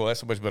vehicle, that's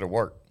so much better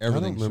work.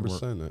 Everything I don't remember should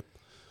work. saying that.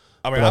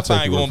 I mean, But I'll I take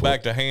find your going word for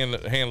back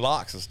to hand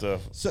locks and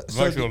stuff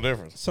makes no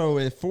difference. So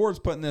if Ford's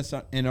putting this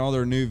in all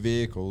their new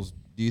vehicles,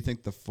 do you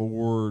think the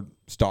Ford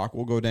stock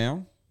will go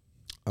down?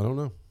 I don't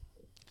know.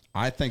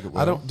 I think it will.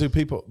 I don't. Do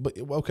people? But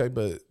okay,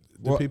 but do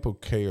Well- people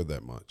care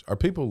that much? Are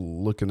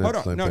people looking at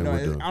the same No, thing no.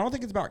 we're doing? I don't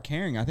think it's about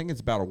caring. I think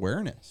it's about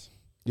awareness.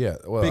 Yeah,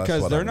 well, that's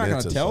Because what they're I not meant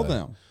going to tell say.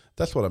 them.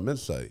 That's what I meant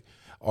to say.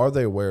 Are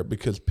they aware?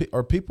 Because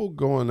are people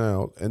going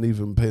out and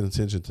even paying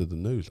attention to the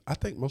news? I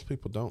think most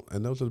people don't,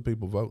 and those are the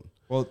people voting.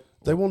 Well,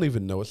 They won't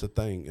even know it's a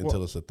thing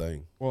until it's a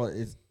thing. well,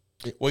 it's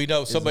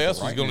Well, somebody it else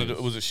the was right going to news?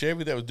 do. Was it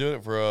Chevy that was doing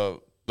it for?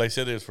 They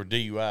said it was for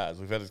DUIs.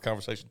 We've had this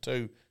conversation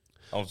too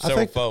on I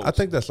several folds.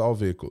 think that's all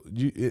vehicles.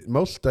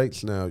 Most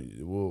states now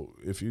will,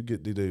 if you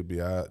get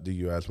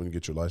DUIs when you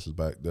get your license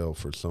back, they'll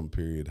for some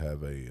period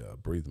have a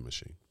breathing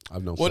machine.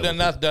 I've known. Well, several then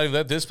not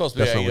that. This is supposed to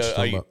be That's not what you're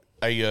talking about.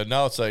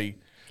 it's a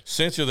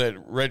sensor that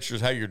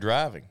registers how you're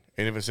driving,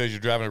 and if it says you're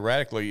driving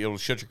erratically, it'll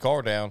shut your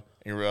car down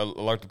and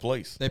alert the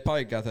police. they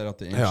probably got that off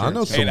the Hell, insurance. I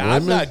know some And I'm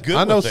women. not good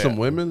I know with some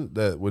that. women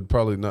that would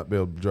probably not be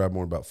able to drive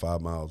more than about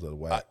 5 miles at a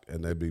whack,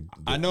 and they'd be.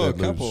 I know a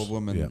they'd couple lose- of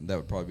women yeah. that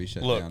would probably be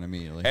shut Look, down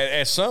immediately.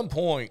 At some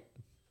point,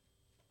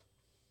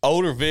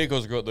 older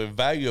vehicles grow. The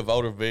value of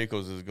older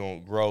vehicles is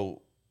going to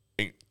grow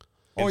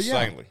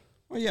insanely.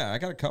 Well, yeah, I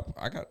got a couple.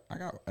 I got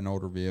an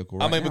older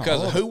vehicle. I Right mean, now. because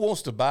love who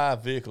wants to buy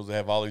vehicles that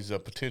have all these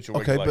potential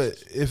Okay,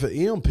 regulations? but if an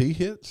EMP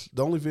hits,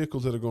 the only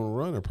vehicles that are going to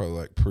run are probably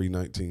like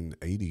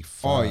pre-1985.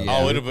 Oh,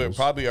 yeah. It'll be vehicles.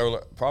 probably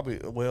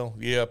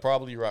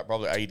you're right.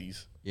 Probably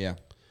 80s. yeah,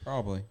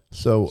 probably.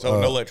 So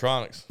So no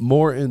electronics.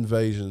 more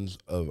invasions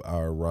of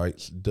our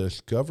rights.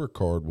 Discover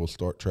Card will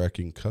start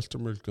tracking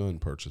customers' gun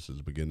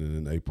purchases beginning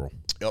in April.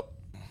 Yep.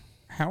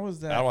 How is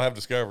that? I don't have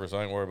Discover, so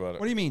I ain't worried about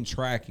What it. do you mean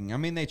tracking? I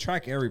mean, they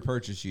track every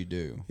purchase you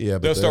do. Yeah,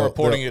 but They'll start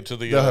reporting it to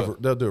the,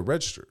 They'll do a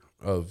register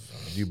of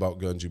you bought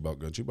guns, you bought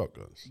guns, you bought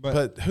guns. But-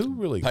 But who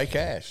really Pay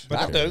cash. But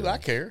I do. I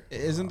care.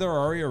 Isn't there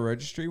already a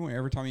registry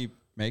every time you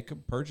make a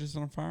purchase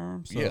on a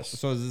firearm? So, Yes.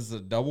 So is this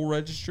a double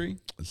registry?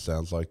 It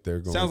sounds like they're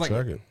going Sounds to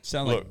like track it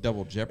like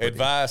double jeopardy.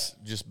 Advice: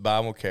 just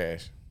buy more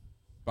cash.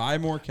 Buy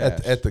more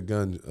cash. at the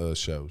gun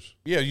shows.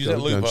 Yeah, use Go that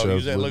to gun loophole. shows,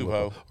 Use that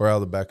loophole. or out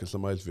of the back of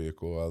somebody's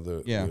vehicle, out of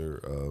the Yeah.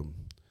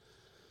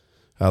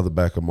 out of the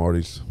back of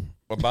Marty's.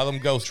 Or buy them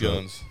ghost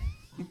guns.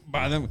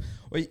 Buy them.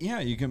 Well,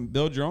 yeah, you can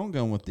build your own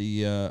gun with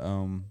the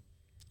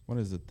what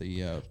is it?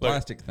 The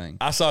plastic thing.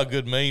 I saw a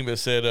good meme that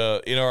said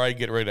NRA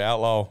getting ready to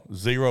outlaw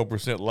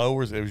 0%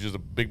 lowers. It was just a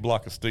big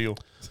block of steel.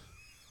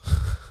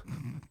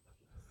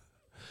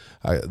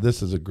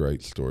 This is a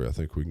great story. I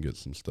think we can get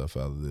some stuff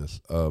out of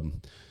this.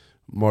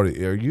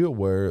 Marty, are you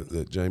aware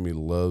that Jamie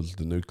loves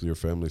the nuclear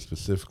family,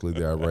 specifically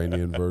the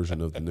Iranian version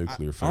of the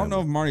nuclear I family? don't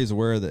know if Marty's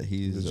aware that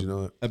he's Did you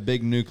know that? a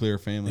big nuclear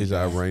family. He's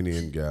guy. an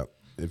Iranian gap,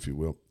 if you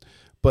will.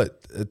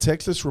 But a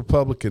Texas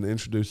Republican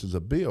introduces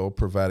a bill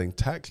providing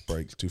tax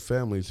breaks to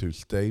families who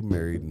stay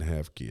married and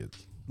have kids.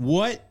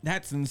 What?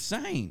 That's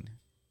insane.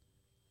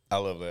 I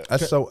love that.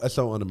 That's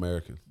so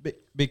un-American.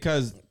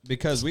 Because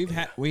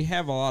we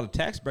have a lot of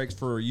tax breaks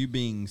for you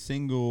being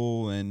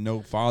single and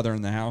no father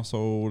in the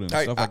household and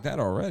Hey, stuff like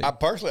that already. I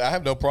personally, I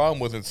have no problem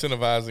with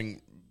incentivizing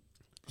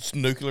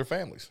nuclear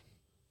families.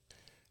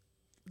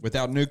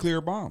 Without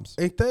nuclear bombs.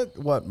 Ain't that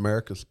what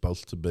America's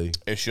supposed to be?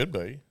 It should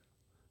be.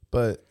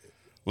 But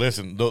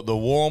Listen, the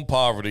war on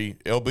poverty,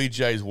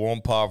 LBJ's war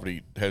on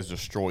poverty has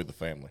destroyed the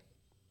family.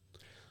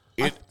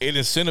 It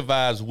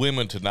incentivized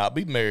women to not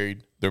be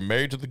married. They're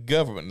married to the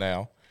government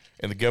now,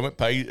 and the government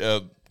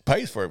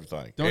pays for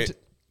everything. Don't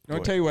I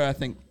tell you what I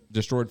think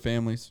destroyed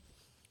families?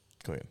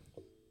 Go ahead.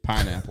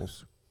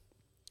 Pineapples.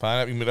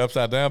 Pineapple, you mean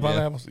upside down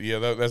pineapples? Yeah,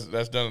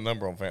 that's done a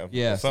number on families.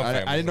 Yes, Some I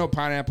families. didn't know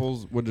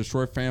pineapples would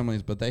destroy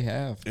families, but they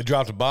have. It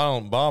dropped a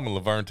bomb in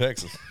Laverne,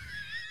 Texas.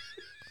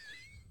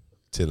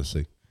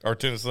 Tennessee. Or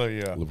Tennessee,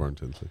 yeah. Laverne,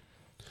 Tennessee,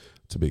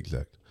 to be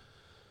exact.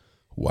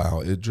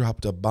 Wow, it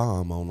dropped a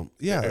bomb on them.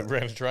 Yeah. It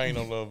ran a train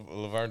on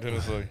Laverne,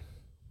 Tennessee.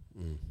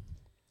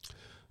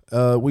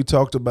 We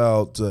talked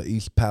about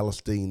East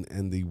Palestine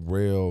and the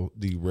rail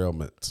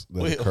derailments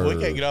that We occurred.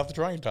 can't get off the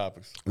train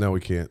topics. No,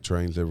 we can't.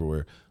 Trains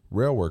everywhere.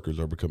 Rail workers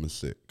are becoming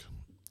sick,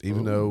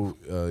 even though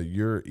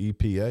your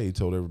EPA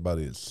told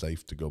everybody it's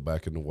safe to go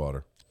back in the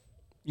water.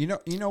 You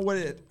know what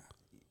it.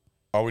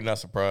 Are we not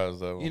surprised,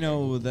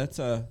 though? That's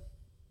a.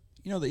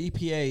 The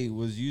EPA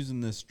was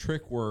using this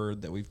trick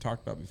word that we've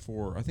talked about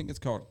before. I think it's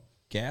called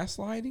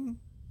gaslighting.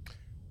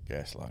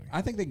 Gaslighting.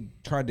 I think they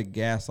tried to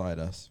gaslight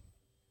us.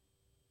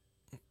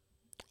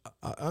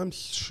 I'm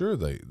sure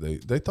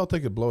they thought they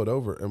could blow it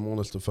over and want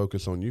us to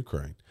focus on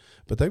Ukraine,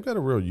 but they've got a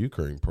real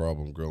Ukraine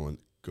problem growing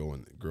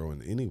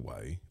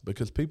anyway,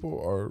 because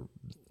people are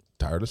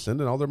tired of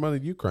sending all their money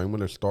to Ukraine when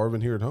they're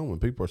starving here at home. When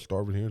people are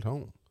starving here at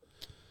home,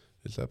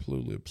 it's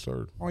absolutely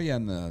absurd. Oh yeah,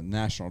 and the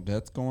national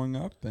debt's going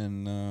up,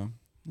 and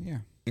yeah.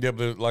 Yeah,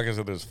 but like I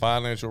said, there's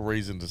financial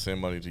reason to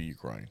send money to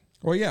Ukraine.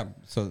 Well, yeah.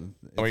 So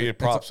I mean, it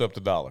props up the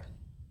dollar.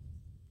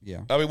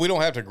 Yeah. I mean, we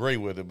don't have to agree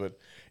with it, but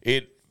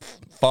it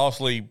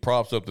falsely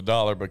props up the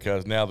dollar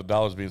because now the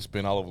dollar's being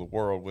spent all over the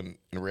world when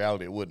in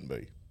reality it wouldn't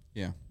be.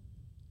 Yeah.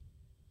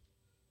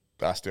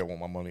 I still want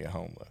my money at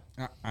home,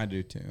 though. I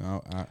do, too.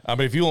 I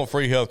mean, if you want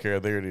free health care,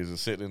 there it is.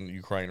 It's sitting in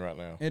Ukraine right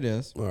now. It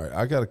is. All right,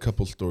 I got a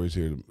couple stories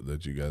here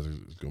that you guys are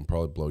going to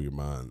probably blow your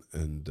mind.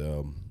 And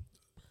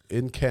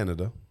in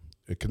Canada,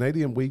 a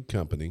Canadian weed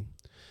company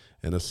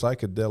and a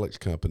psychedelics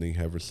company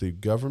have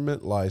received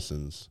government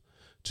license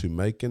to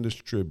make and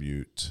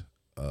distribute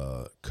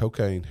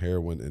cocaine,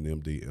 heroin, and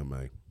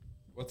MDMA.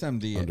 What's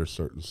MDMA? Under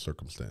certain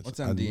circumstances. What's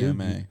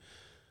MDMA?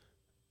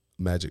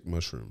 Magic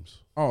mushrooms.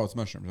 Oh, it's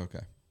mushrooms.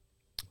 Okay.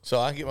 So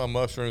I get my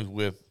mushrooms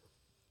with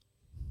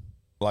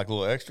like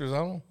little extras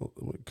on them?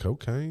 With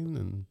cocaine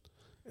and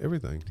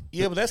everything.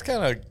 Yeah, but that's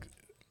kind of...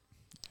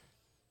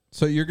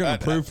 So you're going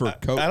to approve for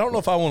coke? I don't know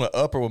if I want to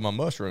upper with my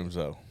mushrooms,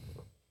 though.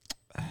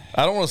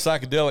 I don't want a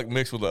psychedelic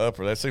mixed with the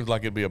upper. That seems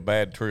like it'd be a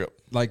bad trip.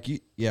 Like,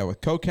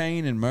 with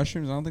cocaine and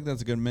mushrooms, I don't think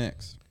that's a good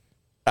mix.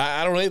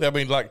 I don't either. I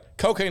mean, like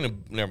cocaine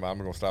and never mind. I'm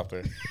going to stop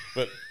there.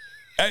 But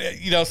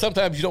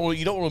sometimes you don't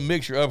want to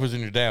mix your uppers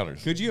and your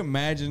downers. Could you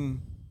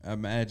imagine?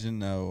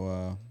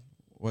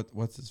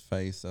 What's his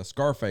face?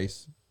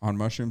 Scarface on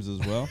mushrooms as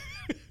well.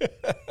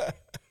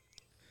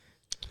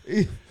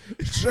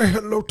 Say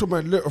hello to my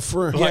little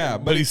friend. Yeah,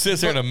 but he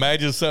sits there and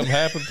imagines something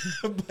happened.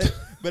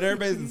 but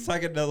everybody's in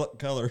psychedelic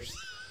colors.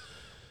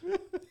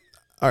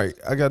 All right,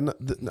 I got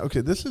okay.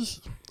 This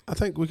is. I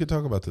think we could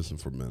talk about this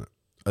for a minute.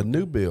 A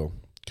new bill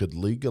could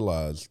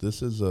legalize.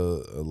 This is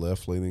a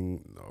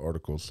left-leaning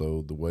article,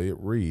 so the way it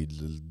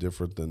reads is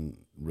different than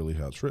really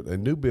how it's written. A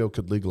new bill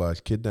could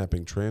legalize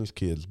kidnapping trans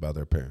kids by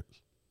their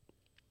parents.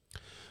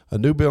 A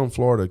new bill in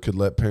Florida could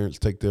let parents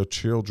take their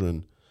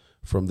children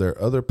from their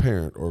other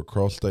parent or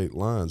across state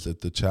lines if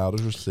the child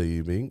is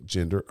receiving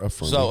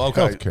gender-affirming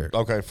health care.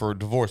 Okay, for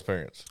divorced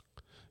parents.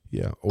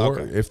 Yeah, or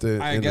if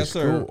they're in the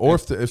school, or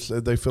if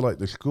they feel like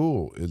the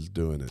school is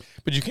doing it.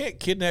 But you can't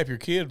kidnap your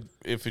kid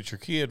if it's your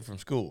kid from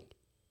school.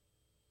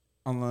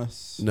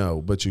 Unless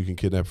but you can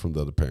kidnap from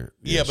the other parent.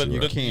 Yeah, but you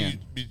can.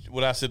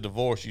 When I said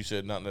divorce, you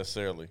said not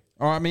necessarily.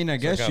 Oh, I mean, I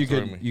guess you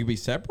could be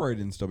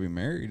separated and still be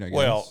married. I guess.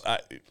 Well,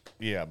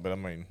 but I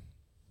mean,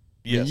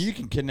 yes, you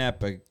can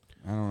kidnap I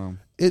don't know.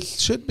 It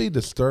should be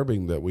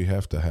disturbing that we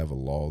have to have a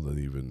law that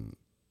even.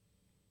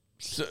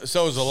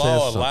 So is the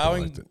law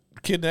allowing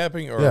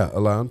kidnapping? Or? Yeah,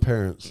 allowing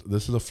parents.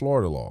 This is a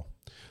Florida law.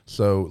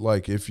 So,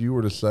 like, if you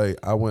were to say,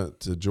 I went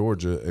to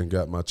Georgia and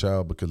got my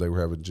child because they were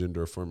having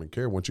gender-affirming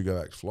care, once you go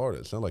back to Florida,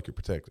 it sounds like you're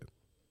protected.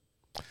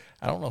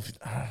 I don't know if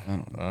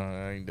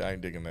I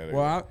ain't digging that.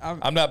 Well,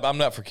 I'm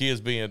not for kids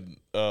being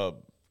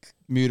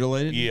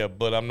mutilated. Yeah,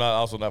 but I'm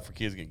also not for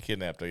kids getting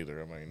kidnapped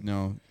either. I mean,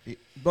 no,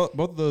 both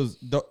of those.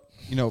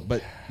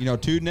 But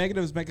two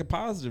negatives make a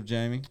positive,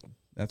 Jamie.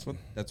 That's what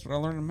I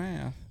learned in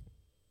math.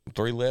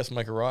 3 less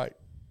make a right.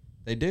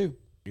 They do.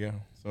 Yeah.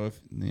 So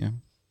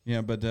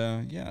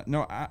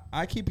no,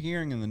 I keep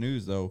hearing in the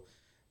news though,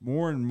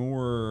 more and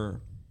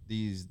more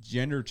these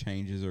gender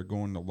changes are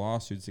going to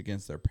lawsuits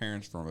against their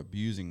parents from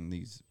abusing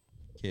these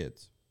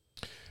kids.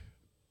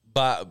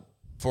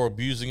 For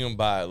abusing them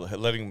by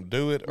letting them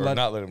do it or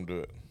not letting them do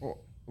it? Well,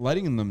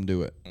 letting them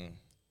do it. Mm.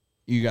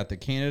 You got the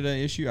Canada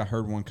issue. I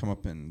heard one come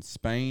up in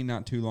Spain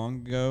not too long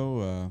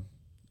ago.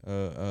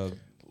 I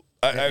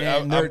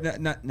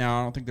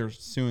don't think they're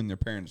suing their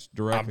parents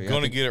directly. I'm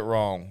going to get it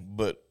wrong,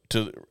 but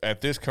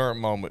at this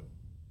current moment,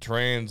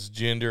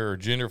 transgender or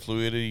gender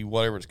fluidity,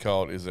 whatever it's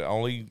called, is the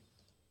only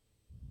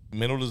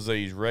mental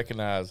disease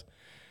recognized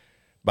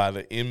by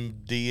the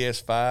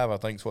MDS-5, I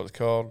think is what it's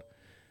called,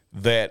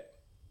 that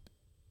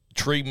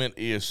treatment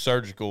is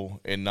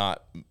surgical and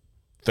not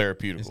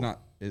therapeutical.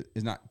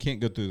 It's not can't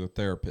go through the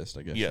therapist,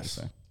 I guess. Yes.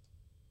 You say.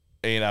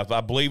 And I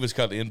believe it's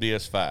called the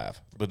MDS-5,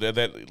 but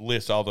that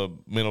lists all the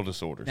mental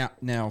disorders.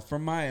 Now,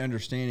 from my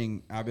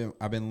understanding, I've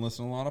been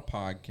listening to a lot of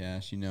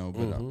podcasts,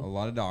 but a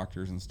lot of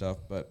doctors and stuff.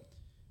 But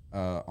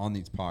on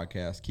these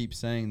podcasts, keep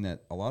saying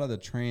that a lot of the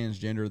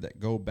transgender that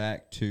go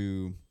back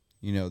to,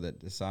 that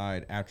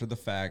decide after the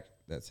fact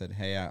that said,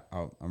 hey,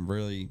 I'm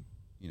really,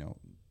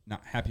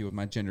 not happy with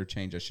my gender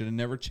change. I should have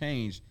never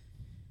changed.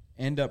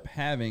 End up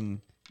having,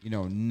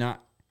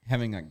 not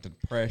having like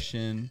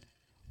depression.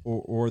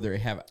 Or they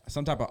have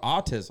some type of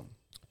autism.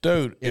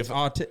 Dude, if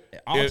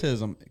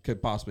autism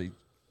could possibly,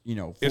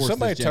 force if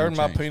somebody turned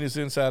my change. penis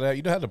inside out,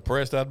 you know how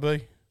depressed I'd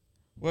be?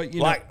 Well,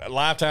 like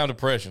lifetime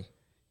depression.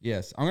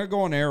 Yes. I'm going to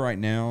go on air right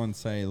now and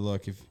say,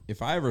 look,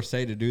 if I ever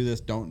say to do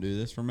this, don't do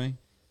this for me.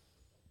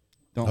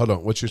 Don't. Hold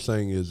on. What you're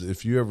saying is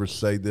if you ever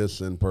say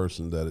this in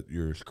person that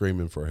you're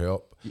screaming for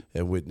help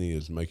and Whitney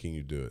is making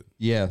you do it.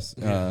 Yes.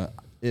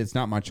 It's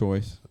not my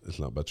choice. It's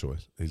not by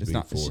choice. He's It's being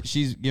not. forced.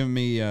 She's giving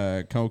me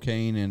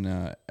cocaine and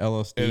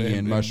LSD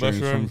and mushrooms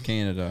from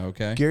Canada.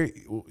 Okay.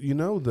 Gary, you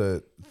know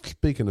that,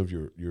 speaking of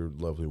your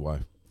lovely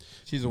wife,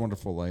 She's a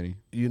wonderful lady.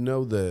 you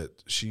know that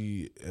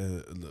she,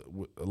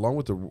 along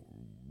with the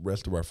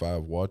rest of our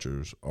 5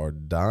 watchers, are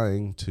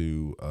dying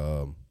to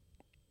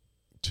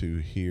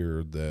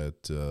hear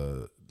that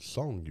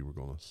song you were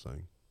going to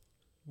sing.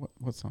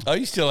 What song? Oh,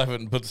 you still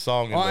haven't put the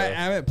song in I there.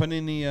 haven't put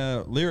any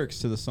lyrics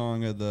to the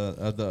song of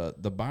the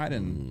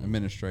Biden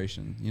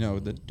administration. You know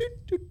the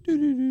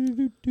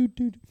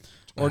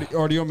or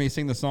do you want me to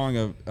sing the song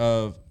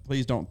of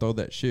please don't throw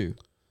that shoe?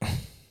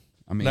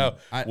 I mean, No,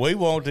 we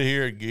want to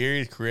hear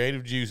Gary's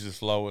creative juices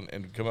flowing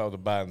and come out with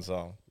a Biden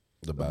song.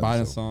 The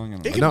Biden song.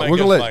 He can No, make we're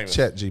going us to let famous.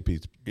 Chat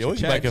GPT. Yeah, we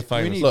can make it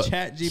famous. We need Look,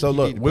 Chat GPT. So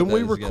look, to when put we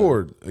those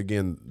record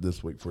again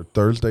this week for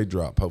Thursday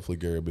drop, hopefully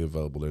Gary will be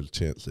available. There's a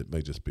chance it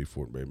may just be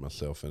Fortenberry and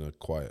myself and a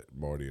quiet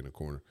Marty in a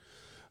corner.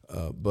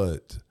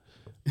 But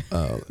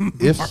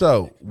if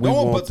so, we no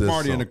one want puts this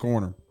Marty song. in a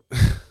corner.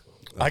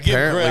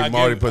 Apparently,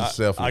 Marty puts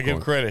himself in I the give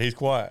corner. credit. He's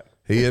quiet.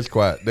 He is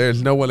quiet.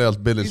 There's no one else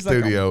been in He's like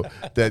studio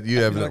that you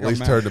haven't like at a least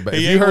mouse. heard about. He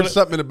If ain't you heard one of-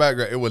 something in the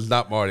background, it was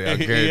not Marty. I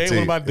He guarantee ain't one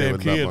of my it damn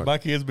was not kids. Marty. My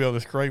kids be able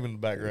to scream in the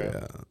background.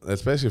 Yeah,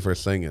 especially for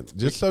singing.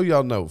 Just so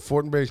y'all know,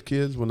 Fortenberry's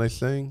kids, when they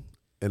sing,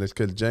 and it's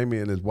because Jamie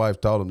and his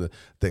wife taught them that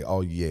they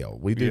all yell.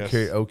 We do Yes.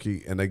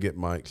 karaoke, and they get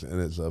mics,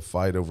 and it's a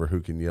fight over who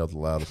can yell the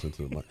loudest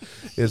into the mic.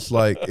 It's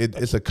like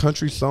it's a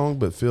country song,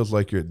 but feels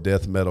like you're at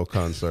death metal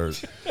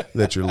concert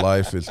that your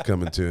life is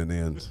coming to an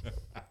end.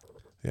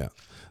 Yeah.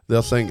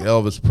 They'll sing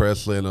Elvis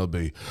Presley, and it'll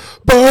be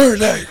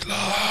Burning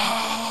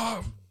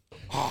Love.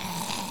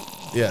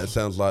 Yeah, it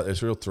sounds like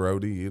it's real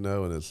throaty, you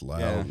know, and it's loud.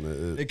 Yeah.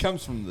 And It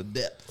comes from the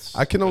depths.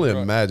 I can only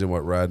imagine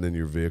what riding in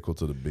your vehicle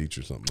to the beach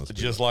or something must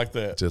be Just like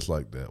that. just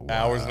like that. Wow.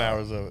 Hours and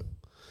hours of it.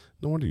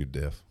 No wonder you're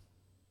deaf.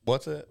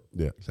 What's that?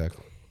 Yeah,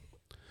 exactly.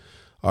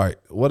 All right,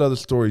 what other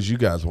stories you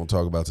guys want to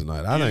talk about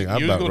tonight? I think I'm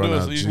you was about gonna run do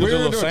out a- of you was juice. gonna We're do a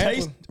going to do a sampling?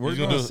 taste. We're He's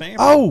going gonna to do-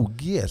 sample. Oh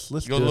yes,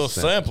 let's Go a do little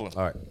sample. sampling.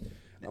 All right,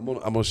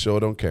 I'm gonna show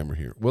it on camera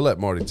here. We'll let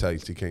Marty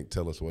taste. He can't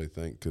tell us what he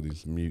thinks because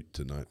he's mute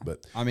tonight.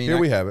 But I mean, here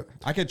we have it.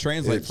 I could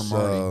translate for It's,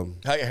 Marty.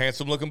 Hey, a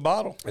handsome looking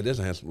bottle. It is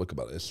a handsome look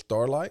about it. It's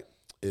Starlight.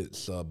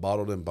 It's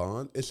bottled in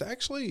bond. It's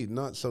actually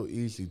not so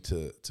easy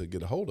to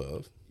get a hold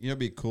of. You know, it'd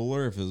be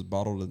cooler if it was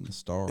bottled in the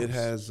stars. It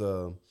has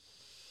a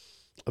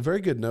very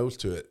good nose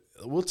to it.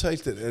 We'll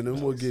taste it, and then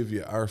we'll give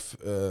you our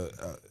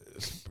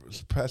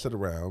pass it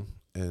around,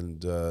 and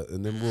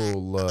then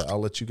we'll I'll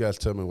let you guys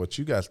tell me what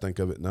you guys think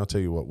of it, and I'll tell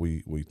you what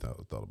we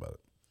thought about it.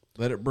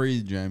 Let it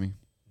breathe, Jamie.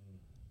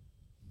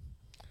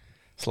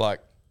 It's like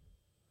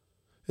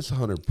It's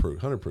 100 proof.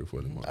 100 proof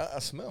with it, Mark. I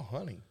smell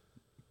honey.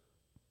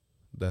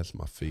 That's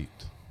my feet.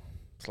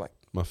 It's like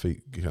My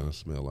feet kind of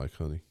smell like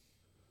honey.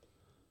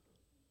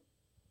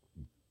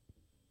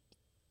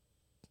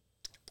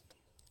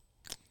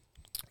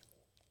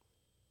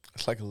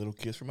 it's like a little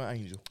kiss from my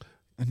angel.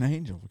 An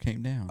angel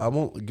came down. I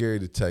want Gary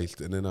to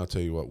taste, and then I'll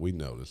tell you what we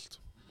noticed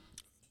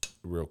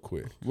real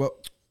quick. Well,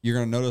 you're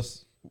going to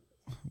notice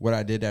what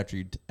I did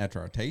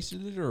after I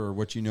tasted it, or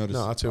what you noticed?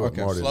 No, I'll tell you what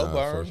Marty and Slow I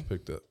burn. first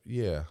picked up.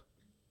 Yeah.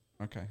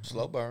 Okay.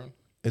 Slow burn.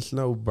 It's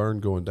no burn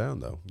going down,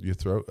 though. Your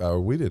throat,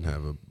 or we didn't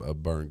have a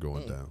burn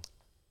going down.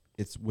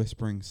 It's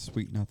whispering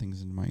sweet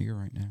nothings in my ear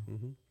right now.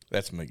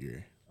 That's me,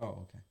 Gary. Oh,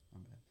 okay.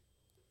 I'm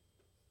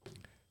bad.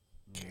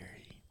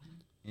 Gary.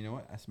 You know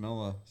what? I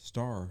smell a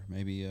star.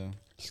 Maybe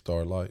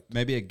Starlight.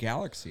 a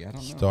galaxy. I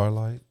don't know.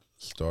 Starlight,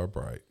 star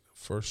bright.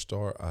 First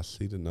star I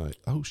see tonight.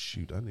 Oh,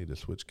 shoot. I need to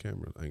switch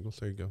camera angles.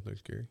 There you go.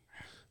 There's Gary.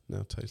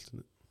 Now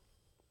tasting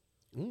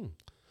it.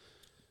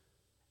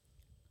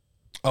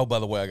 Oh, by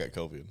the way, I got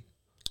COVID.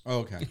 Oh,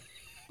 okay.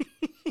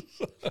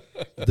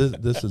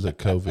 This is a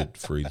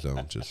COVID-free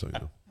zone, just so you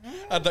know.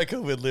 I think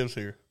COVID lives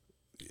here.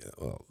 Yeah,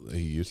 well, he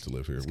used to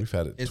live here. We've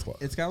had it twice.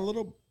 It's got a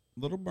little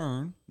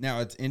burn. Now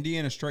it's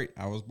Indiana straight.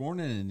 I was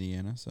born in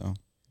Indiana, so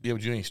Yeah,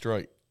 but you ain't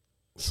straight.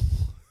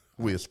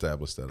 We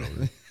established that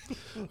already.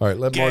 All right,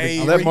 let Gary,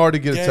 Marty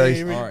get a taste.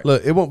 Gary. All right.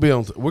 Look, it won't be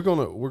on. We're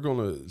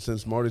gonna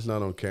since Marty's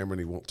not on camera and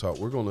he won't talk.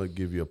 We're gonna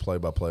give you a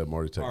play-by-play of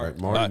Marty take. All Right. right.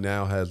 Marty All right.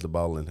 now has the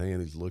bottle in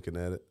hand. He's looking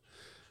at it.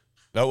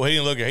 No, he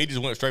didn't look at it. He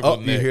just went straight Oh,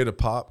 for the you neck. hear the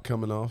pop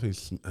coming off.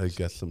 He's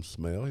got some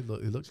smell. He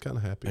looks kind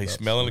of happy. He's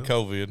about smelling the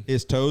smell. COVID.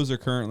 his toes are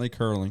currently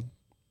curling.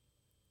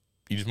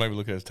 You just made me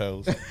look at his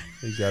toes.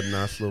 He's got a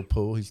nice little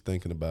pull. He's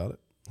thinking about it.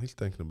 You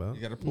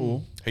got a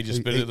pool. He just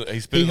spit it. He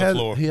spit it on the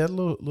floor. He had a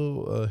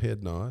little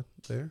head nod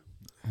there.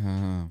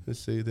 Uh, Let's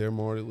see there,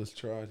 Marty. Let's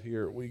try it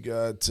here. We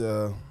got.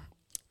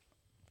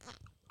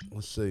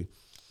 Let's see.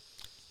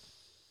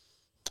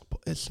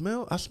 I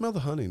smell the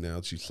honey now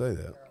that you say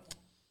that.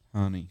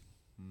 honey.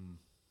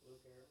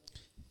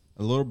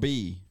 A little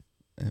bee.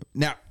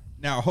 Now,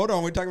 hold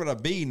on. We're talking about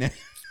a bee now.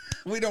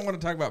 We don't want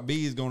to talk about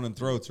bees going in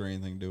throats or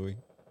anything, do we?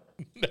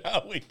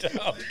 No, we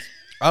don't.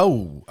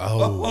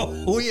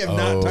 We have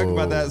not talked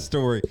about that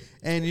story.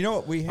 And you know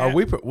what? We have.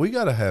 We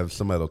got to have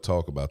somebody to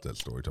talk about that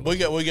story. We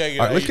got. All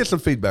right, let's get some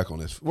feedback on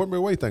this. What do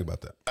you think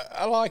about that?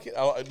 I like it.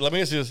 Let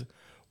me ask you this: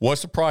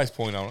 what's the price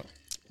point on it?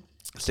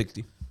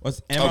 60.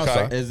 What's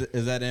MSRP? Okay.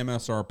 Is that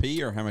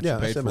MSRP or how much you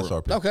paid for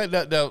MSRP. it? Okay,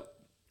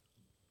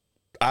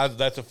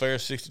 that's a fair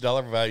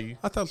 $60 value.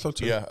 I thought so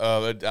too. Yeah,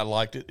 I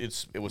liked it.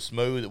 It was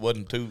smooth. It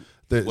wasn't too.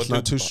 It's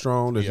not too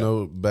strong. There's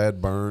no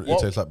bad burn. Well,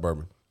 it tastes like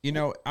bourbon. You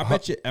know, I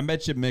bet you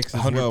it mixes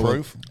 100 well.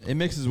 proof? It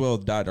mixes well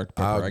with Diet Dr.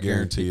 Pepper. I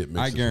guarantee it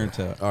mixes I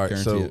guarantee well. it. All right,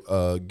 Guarantee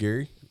so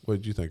Gary, what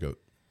did you think of it?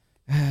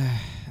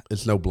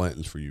 It's no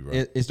Blantons for you,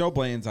 right? It's no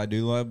Blantons. I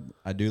do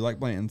like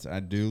Blantons.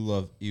 I do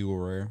love Eagle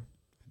Rare.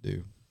 I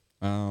do.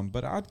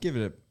 But I'd give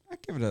it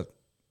a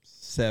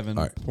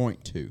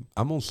 7.2.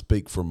 I'm gonna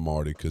speak for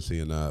Marty because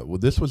he and I. Well,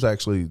 this was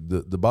actually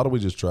the bottle we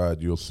just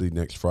tried. You'll see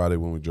next Friday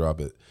when we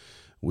drop it.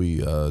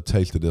 We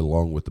tasted it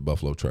along with the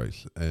Buffalo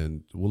Trace,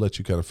 and we'll let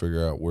you kind of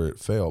figure out where it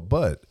fell.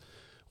 But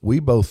we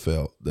both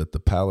felt that the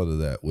palate of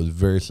that was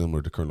very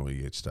similar to Colonel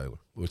E.H. Taylor,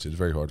 which is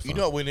very hard to find.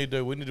 You know what we need to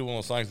do? We need to do one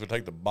of those things. We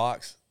take the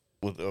box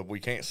with we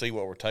can't see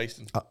what we're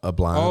tasting. A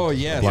blind. Oh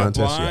yes, a blind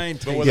test. blind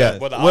But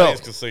taste. where the audience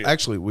can see it.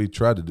 Actually, we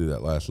tried to do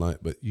that last night,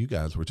 but you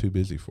guys were too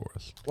busy for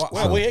us.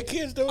 Well, we had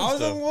kids doing I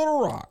was stuff. in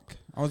Little Rock.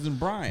 I was in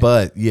Bryan.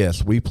 But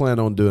yes, we plan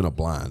on doing a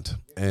blind,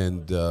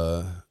 and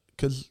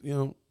because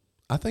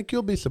I think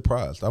you'll be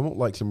surprised. I want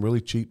like some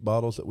really cheap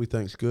bottles that we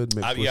think's good.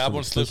 Mixed with I some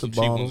want to slip some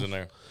cheap ones in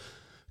there.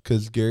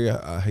 Because Gary,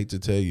 I hate to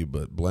tell you,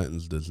 but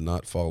Blanton's does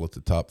not fall at the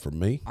top for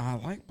me. I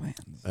like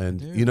Blantons.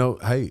 And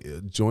hey,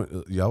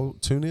 y'all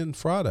tune in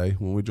Friday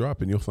when we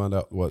drop, and you'll find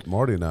out what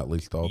Marty and I at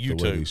least thought the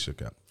way these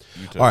shook out.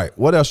 All right,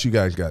 what else you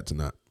guys got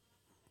tonight?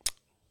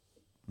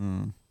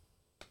 I'm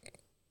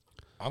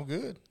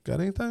good. Got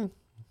anything?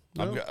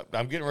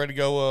 I'm getting ready to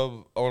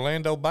go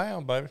Orlando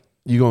bound, baby.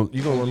 You gonna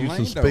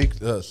use some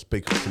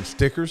some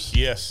stickers?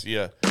 Yes,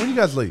 yeah. When you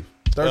guys leave?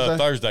 Thursday.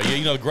 Thursday.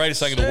 Yeah, the greatest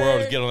thing in the world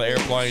is get on the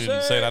airplane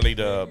and saying I need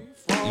a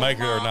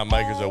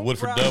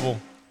Woodford double.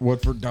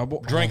 Woodford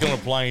double. Drink on a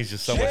plane is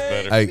just so much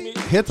better. Hey,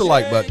 hit the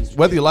like button,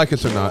 whether you like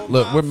us or not.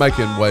 Look, we're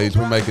making waves.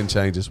 We're making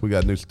changes. We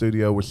got a new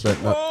studio we're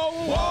setting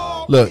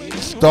up. Look,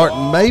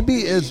 starting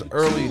maybe as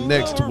early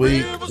next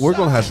week, we're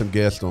going to have some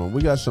guests on.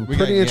 We got some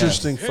pretty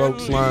interesting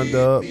folks lined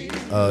up.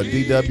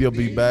 DW will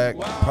be back,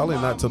 probably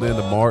not till the end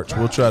of March.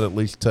 We'll try to at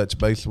least touch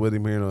base with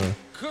him here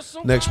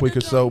next week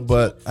or so.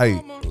 But,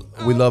 hey,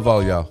 we love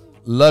all y'all.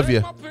 Love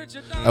you.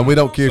 And we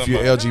don't care if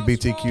you're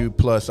LGBTQ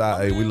plus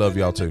IA. We love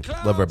y'all too.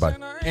 Love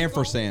everybody. And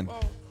for sand.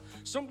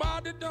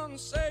 Somebody done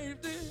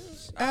saved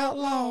this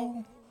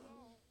Outlaw.